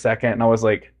it for a second. And I was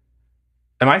like,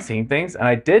 am I seeing things? And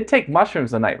I did take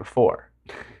mushrooms the night before,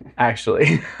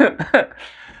 actually. I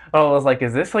was like,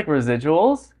 is this like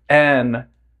residuals? And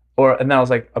then I was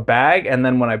like, a bag. And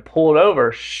then when I pulled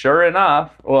over, sure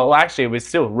enough, well, actually, it was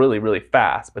still really, really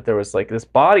fast. But there was like this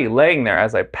body laying there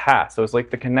as I passed. So it was like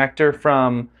the connector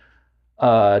from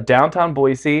downtown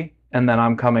Boise and then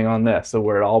I'm coming on this. So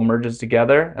where it all merges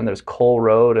together, and there's Cole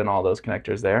Road and all those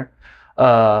connectors there.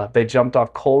 They jumped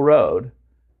off Cole Road,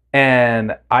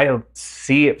 and I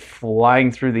see it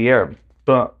flying through the air.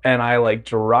 And I like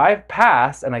drive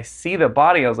past, and I see the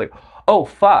body. I was like, oh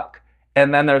fuck.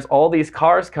 And then there's all these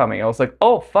cars coming. I was like,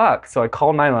 oh fuck. So I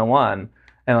called 911,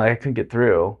 and like I couldn't get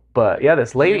through. But yeah,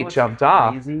 this lady jumped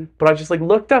off. But I just like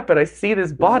looked up, and I see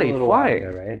this body flying.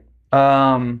 Right?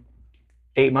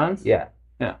 8 months. Yeah.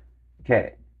 Yeah.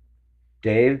 Okay.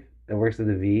 Dave, that works at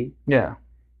the V, Yeah.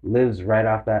 lives right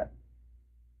off that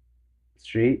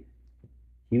street.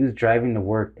 He was driving to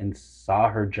work and saw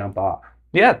her jump off.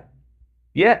 Yeah.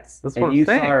 Yes, that's what And I'm you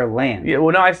saying. saw her land. Yeah,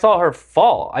 well, no, I saw her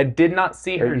fall. I did not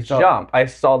see her jump. I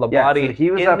saw the body so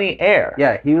he was in the air.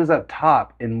 Yeah, he was up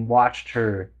top and watched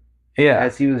her Yeah.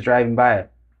 as he was driving by,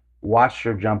 watched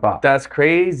her jump off. That's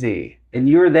crazy. And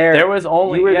you were there. There was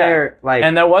only you were there like,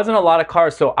 and there wasn't a lot of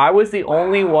cars, so I was the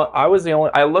only one. I was the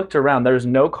only. I looked around. There's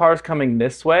no cars coming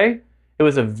this way. It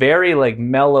was a very like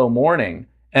mellow morning,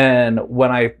 and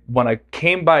when I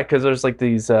came by, because there's like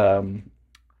these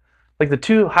like the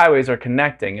two highways are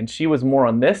connecting, and she was more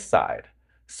on this side.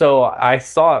 So I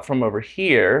saw it from over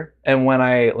here, and when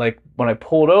I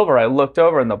pulled over, I looked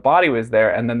over, and the body was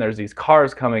there, and then there's these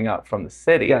cars coming up from the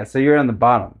city. yeah. So you're on the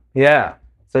bottom. Yeah.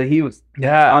 So he was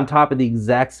Yeah. on top at the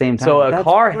exact same time. So That's a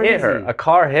car crazy. hit her. A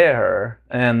car hit her,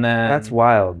 and then That's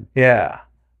wild. yeah.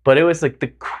 But it was like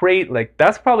like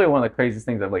that's probably one of the craziest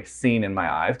things I've like seen in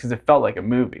my eyes, because it felt like a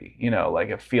movie. You know, like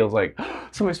it feels like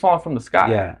somebody's falling from the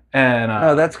sky. Yeah. And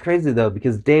No, that's crazy though,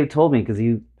 because Dave told me, because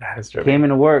he came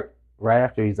into work right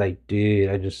after. He's like, dude,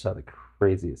 I just saw the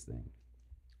craziest thing.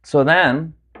 So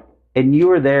then, and you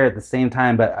were there at the same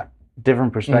time, but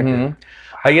different perspective. Mm-hmm.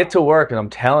 I get to work and I'm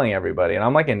telling everybody, and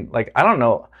I'm like I don't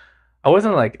know. I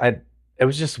wasn't like it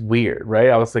was just weird,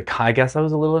 right? I was like, I guess I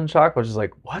was a little in shock. I was just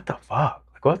like, what the fuck?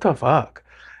 Like, what the fuck?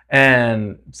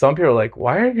 And some people are like,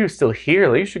 why are you still here?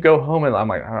 Like, you should go home. And I'm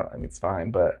like, I mean, it's fine.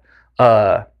 But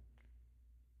then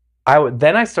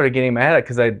I started getting mad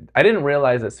because I didn't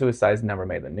realize that suicides never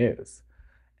made the news.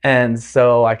 And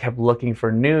so I kept looking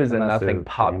for news and nothing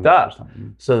popped up.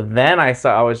 So then I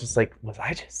was just like, was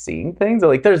I just seeing things? Or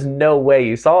like, there's no way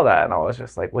you saw that. And I was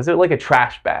just like, was it like a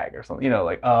trash bag or something? You know,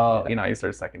 like, oh, you know, you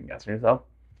start second guessing yourself.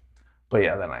 But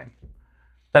yeah,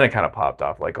 then it kind of popped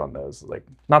off like on those, like,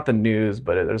 not the news,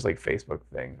 but there's like Facebook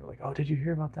things. Like, oh, did you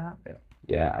hear about that? Yeah.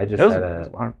 Yeah, I just had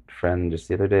a friend just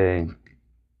the other day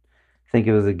think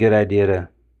it was a good idea to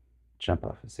jump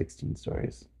off of 16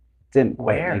 stories. Didn't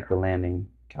quite make the landing.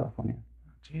 California.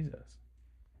 Jesus.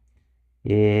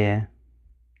 Yeah.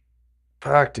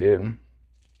 Fuck, dude.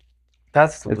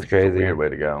 It's crazy. A weird way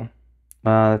to go.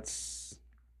 It's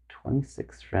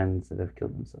 26 friends that have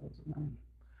killed themselves.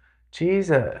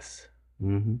 Jesus.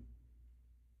 Mm-hmm.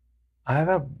 I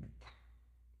have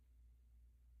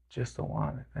just the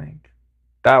one, I think.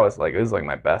 It was like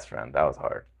my best friend. That was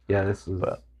hard. Yeah, this was.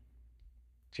 But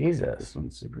Jesus. This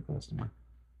one's super close to me.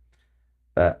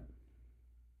 But.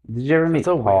 Did you ever meet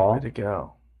Paul? Weird way to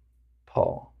go.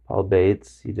 Paul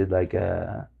Bates. He did like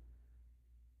a.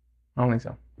 I don't think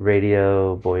so.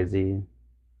 Radio Boise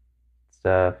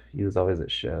stuff. He was always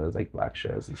at shows, like black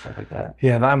shows and stuff like that.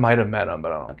 Yeah, I might have met him,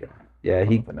 but I don't. Okay. Yeah,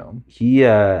 he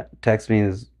texted me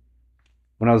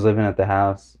when I was living at the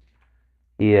house.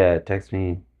 He texted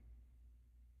me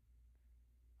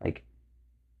like,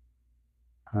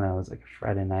 I don't know, it was like a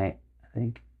Friday night, I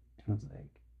think. It was like,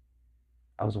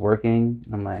 I was working,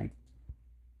 and I'm like,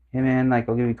 hey man, like,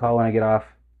 I'll give you a call when I get off,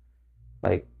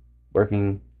 like,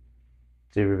 working,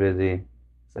 super busy.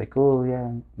 It's like, cool, yeah.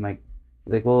 I'm like,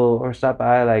 well, or stop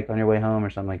by, like, on your way home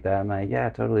or something like that. I'm like, yeah,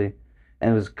 totally.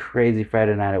 And it was crazy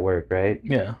Friday night at work, right?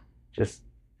 Yeah.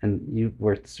 And you've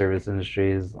worked the service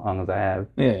industry as long as I have.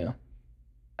 Yeah.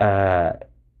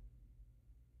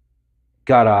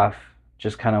 Got off,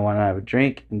 just kind of wanted to have a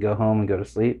drink and go home and go to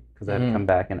sleep, because I had to come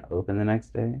back and open the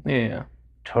next day. Yeah.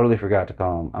 Totally forgot to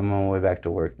call him. I'm on my way back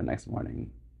to work the next morning.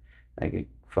 I get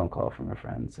a phone call from a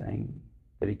friend saying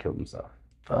that he killed himself.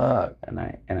 Fuck. And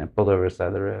I pulled over to the side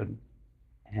of the road,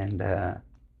 and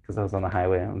because I was on the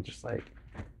highway, I was just like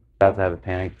about to have a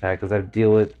panic attack, because I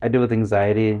deal with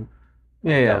anxiety.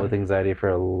 Yeah. I dealt with anxiety for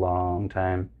a long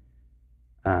time.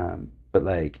 But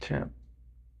like,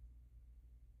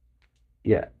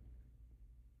 yeah,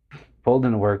 pulled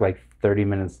into work like 30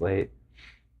 minutes late.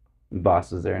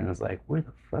 Boss was there and was like, where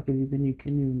the fuck have you been?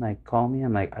 Can you like call me?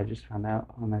 I'm like, I just found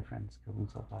out one of my friends killed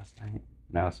himself last night,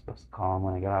 and I was supposed to call him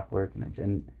when I got off work, and I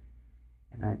didn't.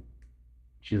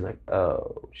 She's like,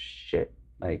 oh shit,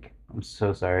 like, I'm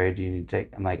so sorry. Do you need to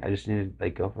take? I'm like, I just need to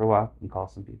like go for a walk and call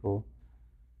some people.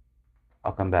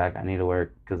 I'll come back. I need to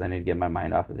work because I need to get my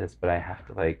mind off of this, but I have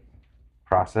to like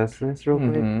process this real quick.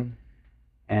 Mm-hmm.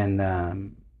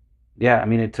 And yeah, I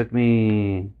mean, it took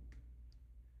me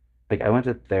like I went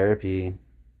to therapy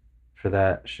for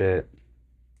that shit.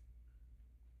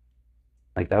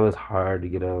 Like that was hard to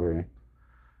get over.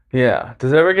 Yeah.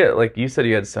 Does it ever get like you said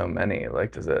you had so many?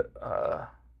 Like, does it?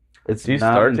 It's Do you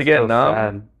numb start and to get still numb?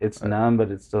 sad. It's Uh, numb, but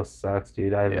it still sucks,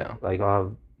 dude. I've yeah. like I'll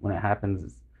have, when it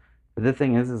happens. But the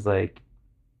thing is like,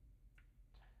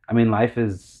 I mean, life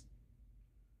is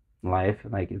life.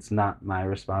 Like it's not my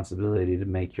responsibility to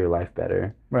make your life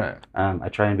better. Right. I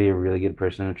try and be a really good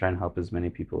person and try and help as many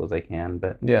people as I can.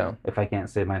 But Yeah. if I can't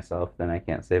save myself, then I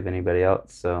can't save anybody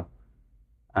else. So,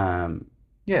 um,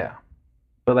 Yeah.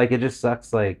 but like it just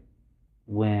sucks. Like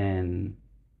when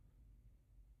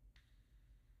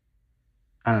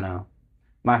I don't know,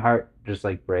 my heart just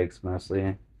like breaks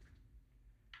mostly.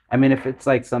 I mean, if it's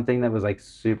like something that was like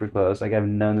super close, like I've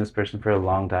known this person for a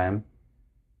long time,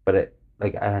 but it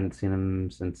like I hadn't seen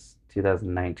him since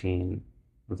 2019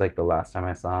 was like the last time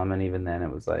I saw him, and even then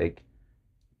it was like,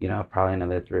 probably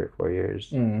another 3 or 4 years.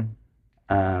 Mm.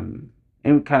 And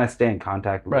we kind of stay in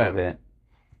contact a little Right. bit.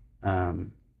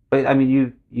 Um, but I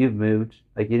mean, you've moved,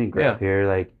 like you didn't grow Yeah. up here,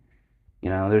 like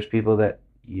there's people that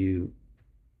you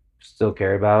still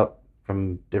care about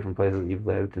from different places that you've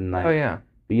lived, and Oh like, yeah.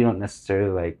 but you don't necessarily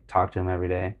like talk to them every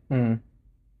day. Mm.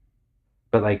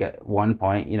 But like at one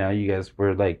point, you guys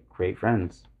were like great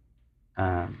friends.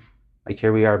 Um, like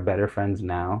here we are better friends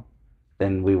now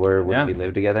than we were when Yeah. we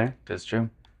lived together, That's true.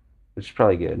 which is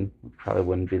probably good. We probably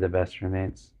wouldn't be the best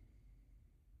roommates.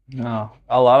 No.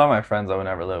 A lot of my friends I would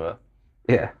never live with.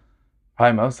 Yeah.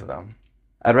 Probably most of them.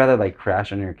 I'd rather like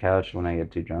crash on your couch when I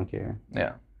get too drunk here.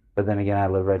 Yeah. But then again, I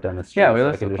live right down the Yeah, street, we so I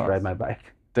live so can just ride close. my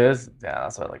bike. Yeah,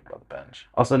 that's what I like about the bench.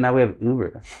 Also, now we have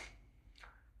Uber.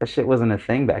 That shit wasn't a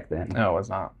thing back then. No, it's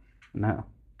not. No.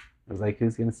 It was like,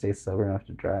 who's gonna stay sober enough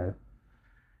to drive?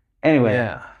 Anyway,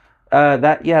 Yeah.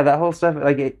 that whole stuff,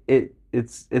 like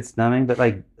it's numbing, but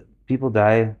like people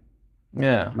die.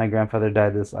 Yeah. My grandfather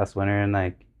died this last winter, and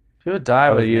like People die, I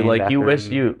but was you named like you after wish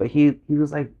him. you But he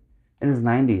was like in his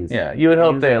 90s, yeah, you would and he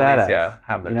hope was a they at least badass. yeah,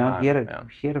 have their He had time. a Yeah.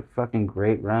 he had a fucking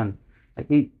great run. Like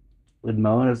he would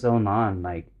mow his own lawn,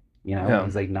 like when Yeah.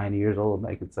 he's like 90 years old.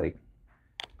 Like it's like,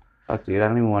 fuck, dude, I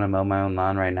don't even want to mow my own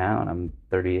lawn right now, and I'm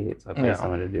 38, so I pay Yeah.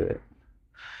 someone to do it.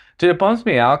 Dude, it bums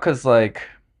me out because like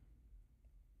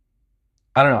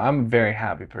I don't know, I'm a very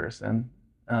happy person.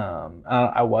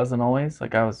 I wasn't always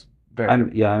like I'm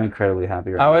incredibly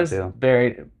happy right I now was too.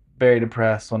 very, very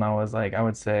depressed when I was like, I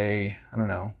would say, I don't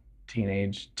know,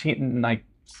 like,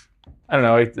 I don't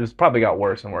know, it was probably got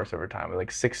worse and worse over time,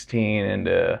 like 16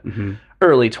 into Hmm.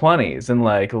 early 20s, and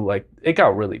like it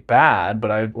got really bad.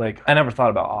 But I never thought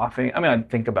about offing. I mean, I'd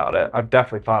think about it. I've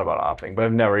definitely thought about offing, but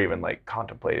I've never even like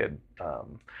contemplated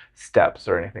steps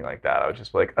or anything like that. I was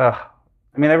just like, ugh,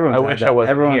 I mean, I everyone's had wish I that.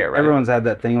 wasn't here, right? Everyone's had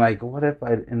that thing. Like, what if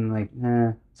I and like,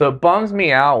 So it bums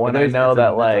me out but when there's it's a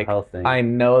mental health thing. I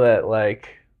know that like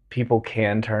people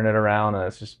can turn it around,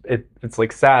 and it's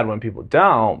like sad when people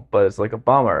don't, but it's like a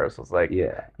bummer. So it's like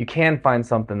Yeah. you can find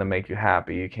something to make you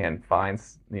happy. You can find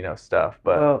stuff,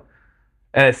 but Well,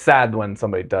 and it's sad when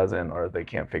somebody doesn't or they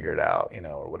can't figure it out,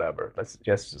 or whatever. That's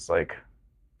just like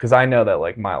because I know that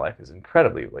like my life is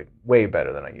incredibly like way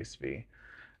better than I used to be.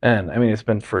 And I mean, it's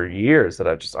been for years that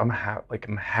I'm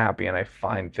happy and I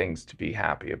find things to be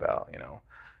happy about.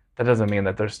 That doesn't mean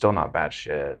that there's still not bad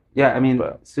shit, yeah. I mean,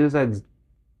 but suicide's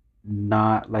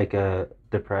not like a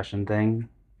depression thing.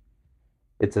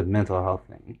 It's a mental health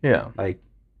thing. yeah, Like,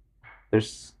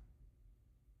 there's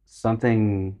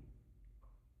something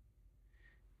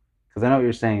because I know what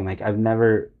you're saying. Like, I've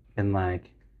never been like,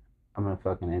 I'm gonna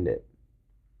fucking end it,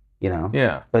 you know.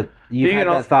 yeah. But But you've you had can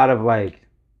that also, thought of like,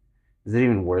 is it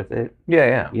even worth it? yeah,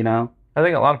 yeah. You know. I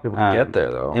think a lot of people can get Um,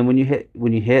 there though. and when you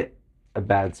hit a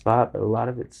bad spot, a lot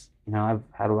of it's I've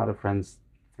had a lot of friends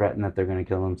threaten that they're gonna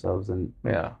kill themselves, and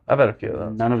Yeah, I've had a few of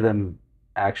those. none of them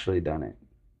actually done it.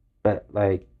 But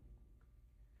like,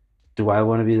 do I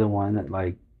want to be the one that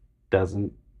like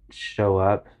doesn't show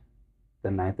up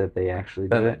the night that they actually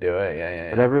Then do they it? do it. Yeah, yeah,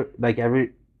 But yeah.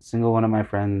 every single one of my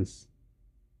friends,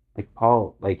 like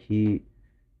Paul, like he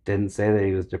didn't say that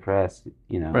he was depressed.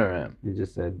 Right, right. He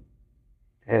just said,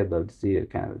 "Hey, I'd love to see you,"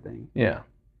 kind of a thing. Yeah,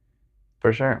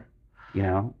 for sure.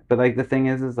 But like the thing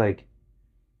is like,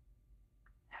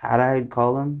 had I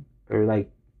called him or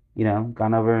like,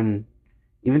 gone over and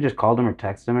even just called him or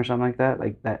texted him or something like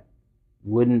that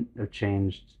wouldn't have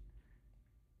changed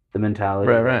the mentality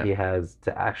Right, that right. he has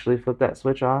to actually flip that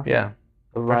switch off Yeah, of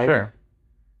for life. sure.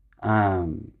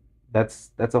 Um,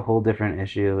 that's a whole different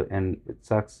issue, and it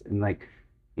sucks. And like,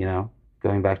 you know,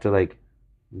 going back to like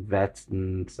vets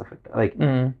and stuff like that. Like,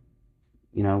 Mm,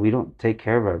 we don't take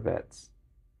care of our vets.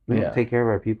 We don't yeah, take care of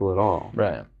our people at all.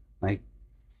 right. Like,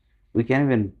 we can't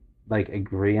even like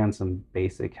agree on some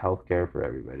basic health care for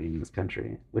everybody in this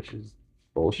country, which is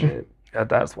bullshit.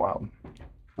 That's wild.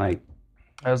 Like,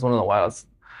 That was one of the it's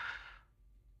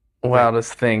like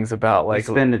wildest things about we like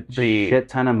spend a the shit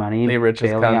ton of money the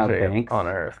richest bailing out country banks. on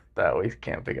earth that we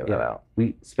can't figure that Yeah, out.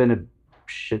 we spend a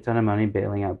shit ton of money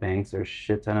bailing out banks or a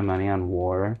shit ton of money on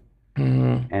war,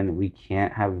 Hmm. and we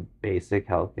can't have basic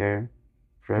health care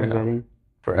for Yeah, everybody.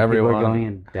 for And people are going everyone,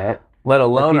 in debt, let or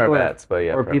alone our people are vets, but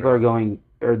yeah, or for people are everyone. going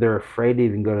or they're afraid to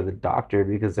even go to the doctor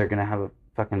because they're gonna have a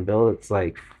fucking bill that's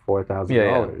like four thousand Yeah,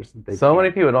 yeah. dollars that they So many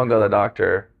can't people don't go to the afford.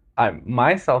 doctor, I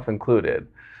myself included.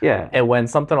 Yeah, And when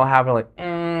something will happen, like,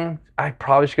 I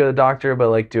probably should go to the doctor, but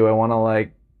like, do I want to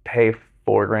like pay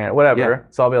 4 grand, yeah. whatever?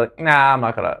 So I'll be like, nah, I'm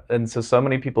not gonna. And so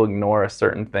many people ignore a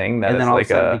certain thing that And then is all of a like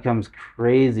sudden it a becomes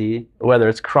crazy. whether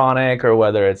it's chronic or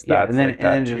whether it's Yeah, that's like and then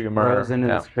that it just grows tumor. into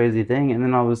Yeah, this crazy thing, and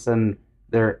then all of a sudden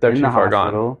they're they're in too the far gone.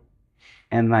 hospital,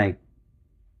 and like,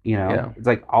 Yeah, it's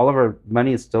like all of our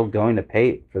money is still going to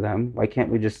pay for them. Why can't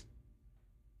we just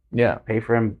yeah. pay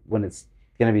for them when it's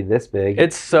gonna be this big?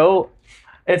 It's so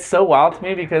it's so wild to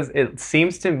me because it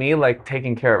seems to me like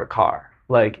taking care of a car.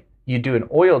 Like you do an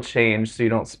oil change so you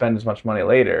don't spend as much money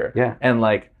later, Yeah, and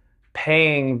like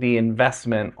paying the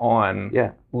investment on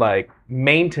yeah, like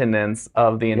maintenance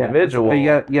of the yeah. It's, oh, individual you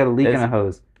got a leak in is a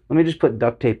hose. Let me just put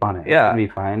duct tape on it. It's gonna yeah. be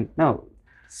fine. No,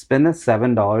 spend the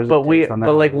 $7 it But takes on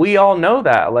that like we hose. all know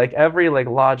that. Like every like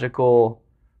logical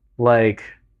like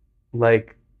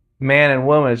like man and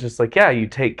woman is just like, yeah, you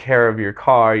take care of your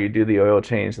car, you do the oil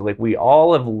change. Like we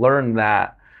all have learned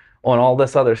that on all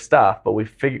this other stuff, but we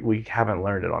haven't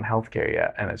learned it on healthcare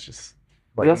yet, and it's just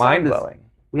We like also have mind this. blowing.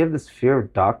 We have this fear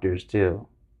of doctors too.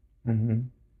 Mm-hmm.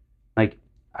 Like,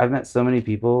 I've met so many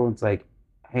people. It's like,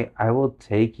 hey, I will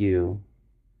take you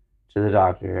to the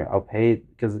doctor. I'll pay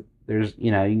because there's,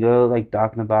 you can go like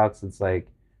Doc in the Box. It's like,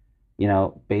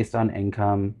 based on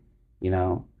income. It's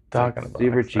like Talking about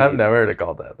super it. I've cheap. never heard it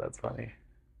called that. That's funny.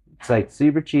 It's like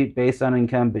super cheap based on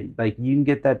income, but like you can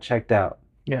get that checked out.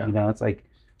 Yeah. It's like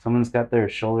someone's got their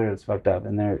shoulder that's fucked up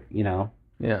and they're,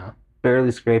 Yeah.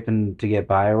 barely scraping to get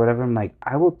by or whatever. I'm like,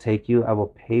 I will take you. I will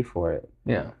pay for it.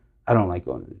 Yeah. I don't like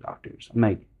going to the doctors. I'm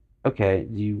like, okay,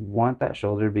 do you want that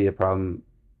shoulder to be a problem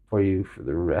for you for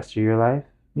the rest of your life?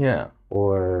 Yeah.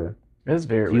 Or It's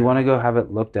very do you weird. want to go have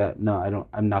it looked at? No, I don't.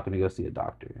 I'm not going to go see a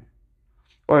doctor.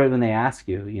 Or when they ask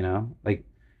you, like,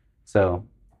 so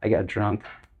I got drunk.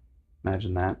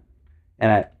 Imagine that. And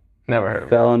I Never heard of it.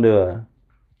 fell into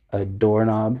a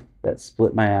doorknob that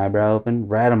split my eyebrow open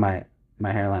right on my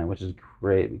hairline, which is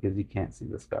great because you can't see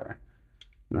the scar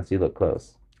unless you look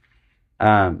close.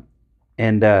 Um,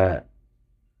 and I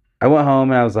went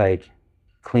home and I was like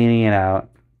cleaning it out,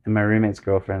 and my roommate's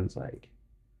girlfriend's like,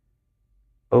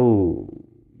 "Oh,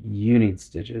 you need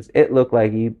stitches." It looked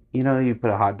like you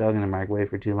put a hot dog in the microwave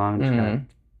for too long. And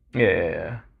just Mm-hmm.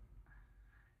 Yeah,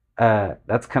 yeah,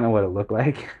 that's kind of what it looked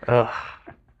like. yeah.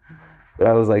 But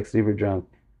I was like super drunk,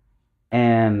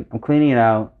 and I'm cleaning it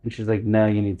out, and she's like, "No,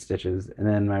 you need stitches." And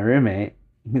then my roommate,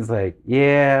 he's like,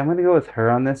 "Yeah, I'm gonna go with her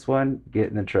on this one. Get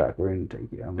in the truck. We're gonna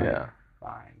take you." I'm like, Yeah.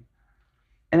 "Fine."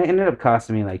 And it ended up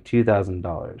costing me like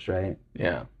 $2,000, right?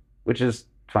 Yeah. Which is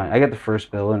fine. I got the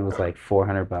first bill and it was like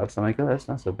 $400. I'm like, oh, that's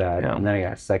not so bad. Yeah. And then I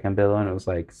got a second bill and it was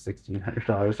like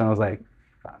 $1,600. And I was like,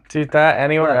 fuck. Dude, that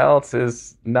anywhere But else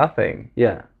is nothing.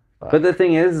 yeah. But Fuck. the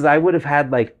thing is I would have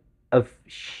had like a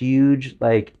huge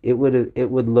like it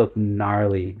would look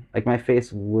gnarly. Like my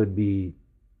face would be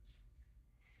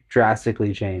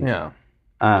drastically changed Yeah.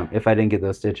 if I didn't get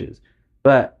those stitches.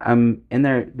 But I'm in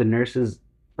there. The nurse is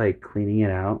like cleaning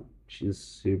it out. She's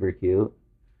super cute.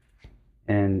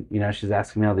 And she's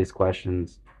asking me all these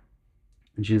questions,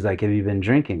 and she's like, have you been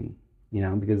drinking?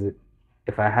 Because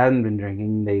if I hadn't been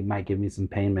drinking, they might give me some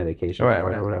pain medication Right,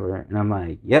 for it or right. whatever. And I'm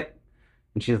like, yep.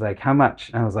 And she's like, how much?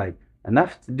 And I was like,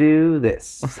 enough to do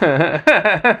this.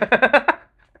 uh,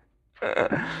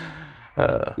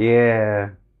 Yeah. yeah.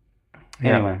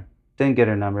 Anyway, didn't get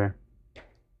her number. If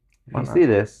Why you not? see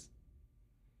this,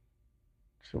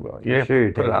 She will. I'm You sure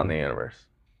you're put it out in taken. the universe.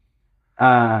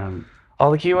 um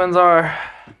All the key ones are.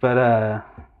 but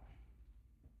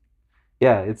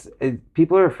yeah,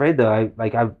 people are afraid though.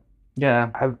 Yeah.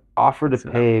 I've offered to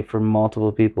So, pay for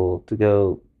multiple people to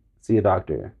go see a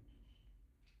doctor,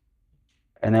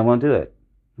 and they won't do it.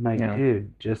 I'm like, yeah.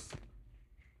 dude, just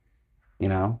you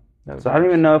know. That's So I don't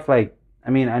even interesting. know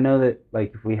if I know that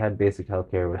like if we had basic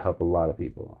healthcare, it would help a lot of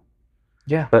people.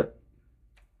 Yeah. But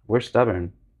we're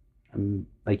stubborn.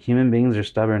 Like human beings are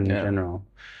stubborn in Yeah. general.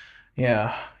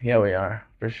 Yeah. Yeah, we are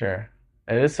for sure.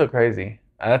 It is so crazy.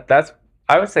 That's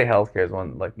I would say healthcare is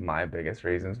one like my biggest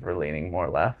reasons for leaning more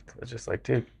left. It's just like,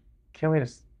 dude, can't we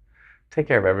just take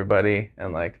care of everybody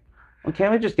and like Well,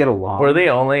 can't we just get we're along? the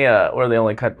only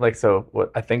like so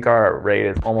what I think our rate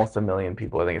is almost 1 million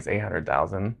people. I think it's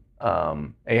 800,000.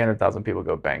 800,000 people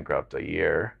go bankrupt a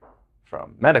year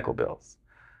from medical bills.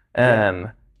 Yeah.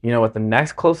 And you know what the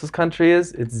next closest country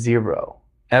is? It's zero.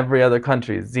 Every other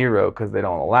country is zero because they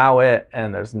don't allow it,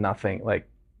 and there's nothing like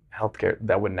healthcare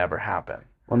that would never happen.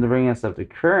 Well, to bring us up to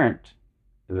current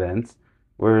events,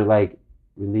 we're like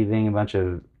relieving a bunch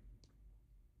of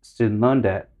student loan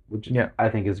debt, which Yeah, I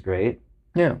think is great.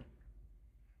 yeah,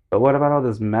 But what about all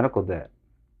this medical debt?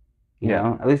 You yeah.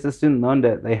 know, at least the student loan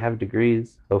debt, they have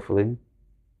degrees, hopefully.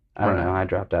 I don't know. Right. I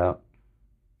dropped out.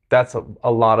 That's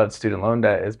a lot of student loan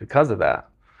debt is because of that.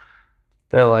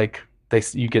 They're like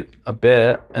you get a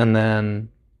bit and then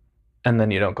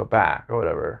you don't go back or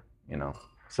whatever, you know.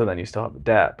 So then you still have the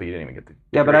debt, but you didn't even get the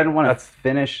Yeah, but I degree. don't want to That's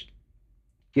finish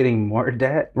getting more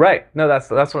debt right. No, that's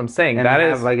what I'm saying. and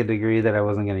have like a degree that I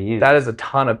wasn't going to use. That is a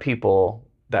ton of people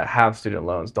that have student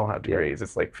loans don't have Yeah. degrees.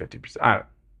 It's like 50%. I'm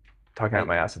talking out I,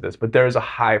 my ass with this, but there's a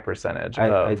high percentage I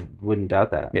of wouldn't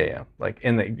doubt that. yeah, like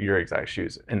your exact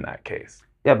shoes in that case.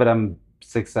 Yeah, but I'm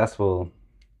successful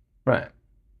Right.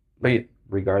 But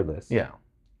regardless. yeah.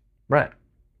 Right.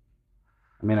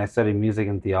 I mean, I studied music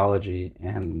and theology,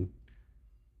 and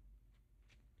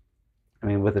I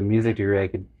mean, with a music degree, I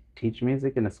could teach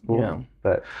music in a school, Yeah.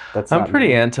 but that's I'm not pretty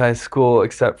me. anti-school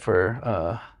except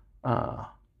for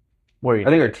where you I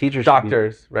think our teachers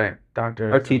doctors, right? our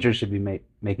Doctors. teachers should be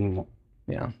making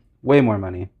Yeah, way more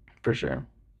money. for sure.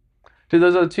 Dude,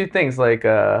 those are the two things. Like,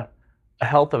 a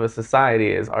health of a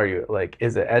society is are you like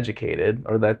is it educated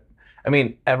or that? I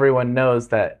mean, everyone knows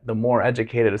that the more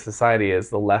educated a society is,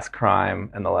 the less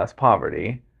crime and the less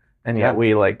poverty, and yet Yeah.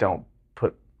 we like don't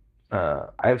put I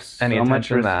have any so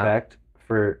much attention to that. respect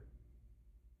for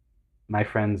my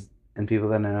friends and people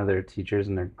that I know that are teachers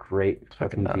and they're great It's fucking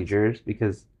fucking nuts. teachers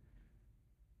because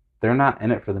they're not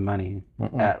in it for the money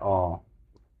Mm-mm. at all.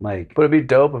 Like, But it'd be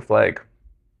dope if like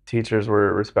teachers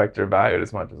were respected or valued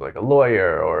as much as like a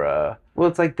lawyer or a well,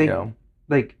 it's like you they know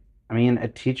like I mean, a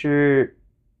teacher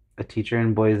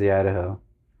in Boise, Idaho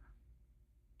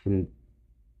can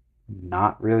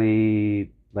not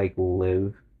really like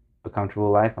live a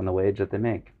comfortable life on the wage that they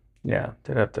make. yeah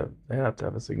they'd have to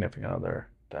have a significant other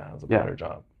that has a Yeah. better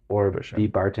job Or for sure. be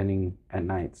bartending at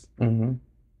nights. Mm-hmm.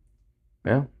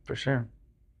 Yeah, for sure.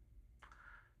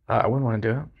 I wouldn't want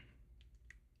to do it,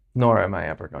 nor am I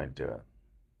ever going to do it.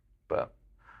 But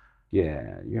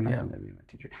Yeah, you're not yeah, gonna be my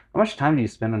teacher. How much time do you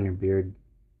spend on your beard?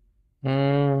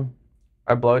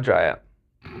 I blow dry it.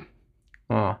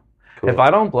 Oh. If Cool.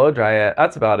 I don't blow dry it,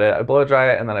 that's about it. I blow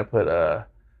dry it and then I put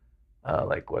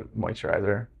like what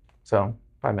moisturizer. So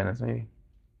 5 minutes maybe.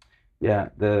 Yeah,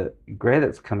 the gray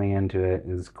that's coming into it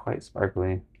is quite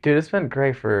sparkly Dude, it's been great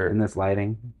in for this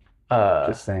lighting. uh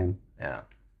Just saying. yeah,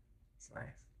 it's nice.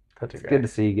 Touch of It's good gray. to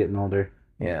see you getting older.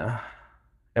 Yeah.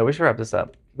 Yeah, we should wrap this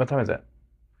up. What time is it?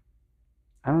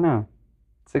 I don't know.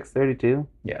 6:32?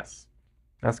 Yes.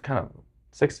 That's kind of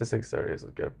 6 to 6:30 is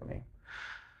good for me.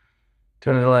 Do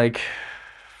you want to like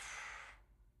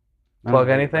plug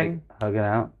anything? Like, hug it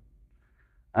out.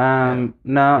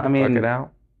 No, I Plug mean, it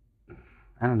out?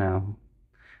 I don't know.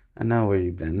 I know where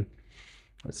you've been.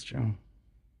 That's true.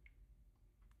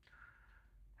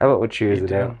 How about what cheers You it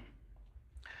do. out?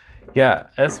 Yeah,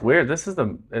 it's weird. This is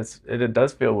it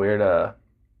does feel weird.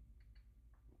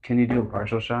 Can you do a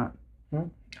partial shot? No.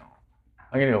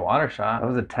 I'm gonna do a water That shot.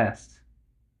 was a test.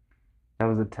 That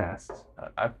was a test.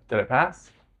 Did I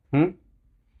pass?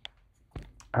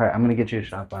 All right, I'm gonna get you a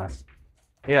shot glass.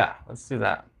 Yeah, let's do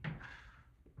that.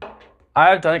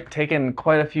 I've taken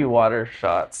quite a few water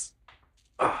shots.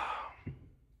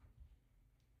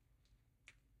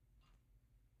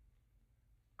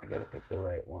 I gotta pick the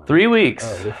right one. 3 weeks.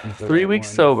 Oh, this is the 3 right weeks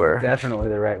one. sober. Definitely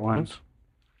the right one. Oops.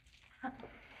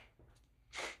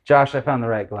 Josh, I found the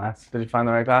right glass. Did you find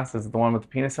the right glass? Is it the one with the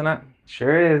penis in it?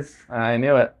 Sure is. I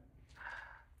knew it.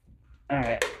 All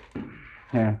right.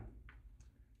 Here.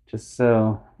 Just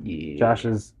so Yeah.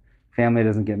 Josh's family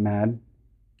doesn't get mad.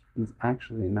 He's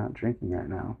actually not drinking right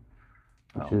now,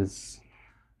 which Oh. is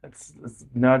It's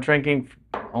not drinking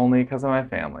only because of my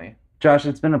family. Josh,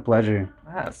 it's been a pleasure.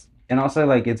 Yes. And also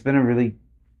like it's been a really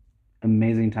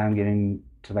amazing time getting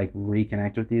to like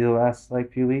reconnect with you the last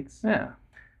like few weeks. Yeah.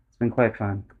 It's been quite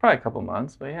fun. Probably a couple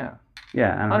months, but yeah.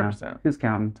 Yeah, I don't know. 100%. Who's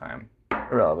counting? Time.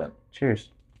 Irrelevant. Cheers.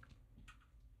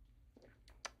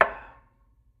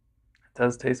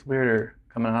 does taste weirder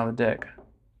coming out of the dick.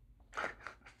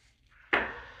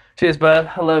 Cheers,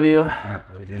 bud. I love you. Yeah,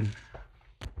 we did.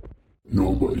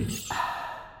 Nobody's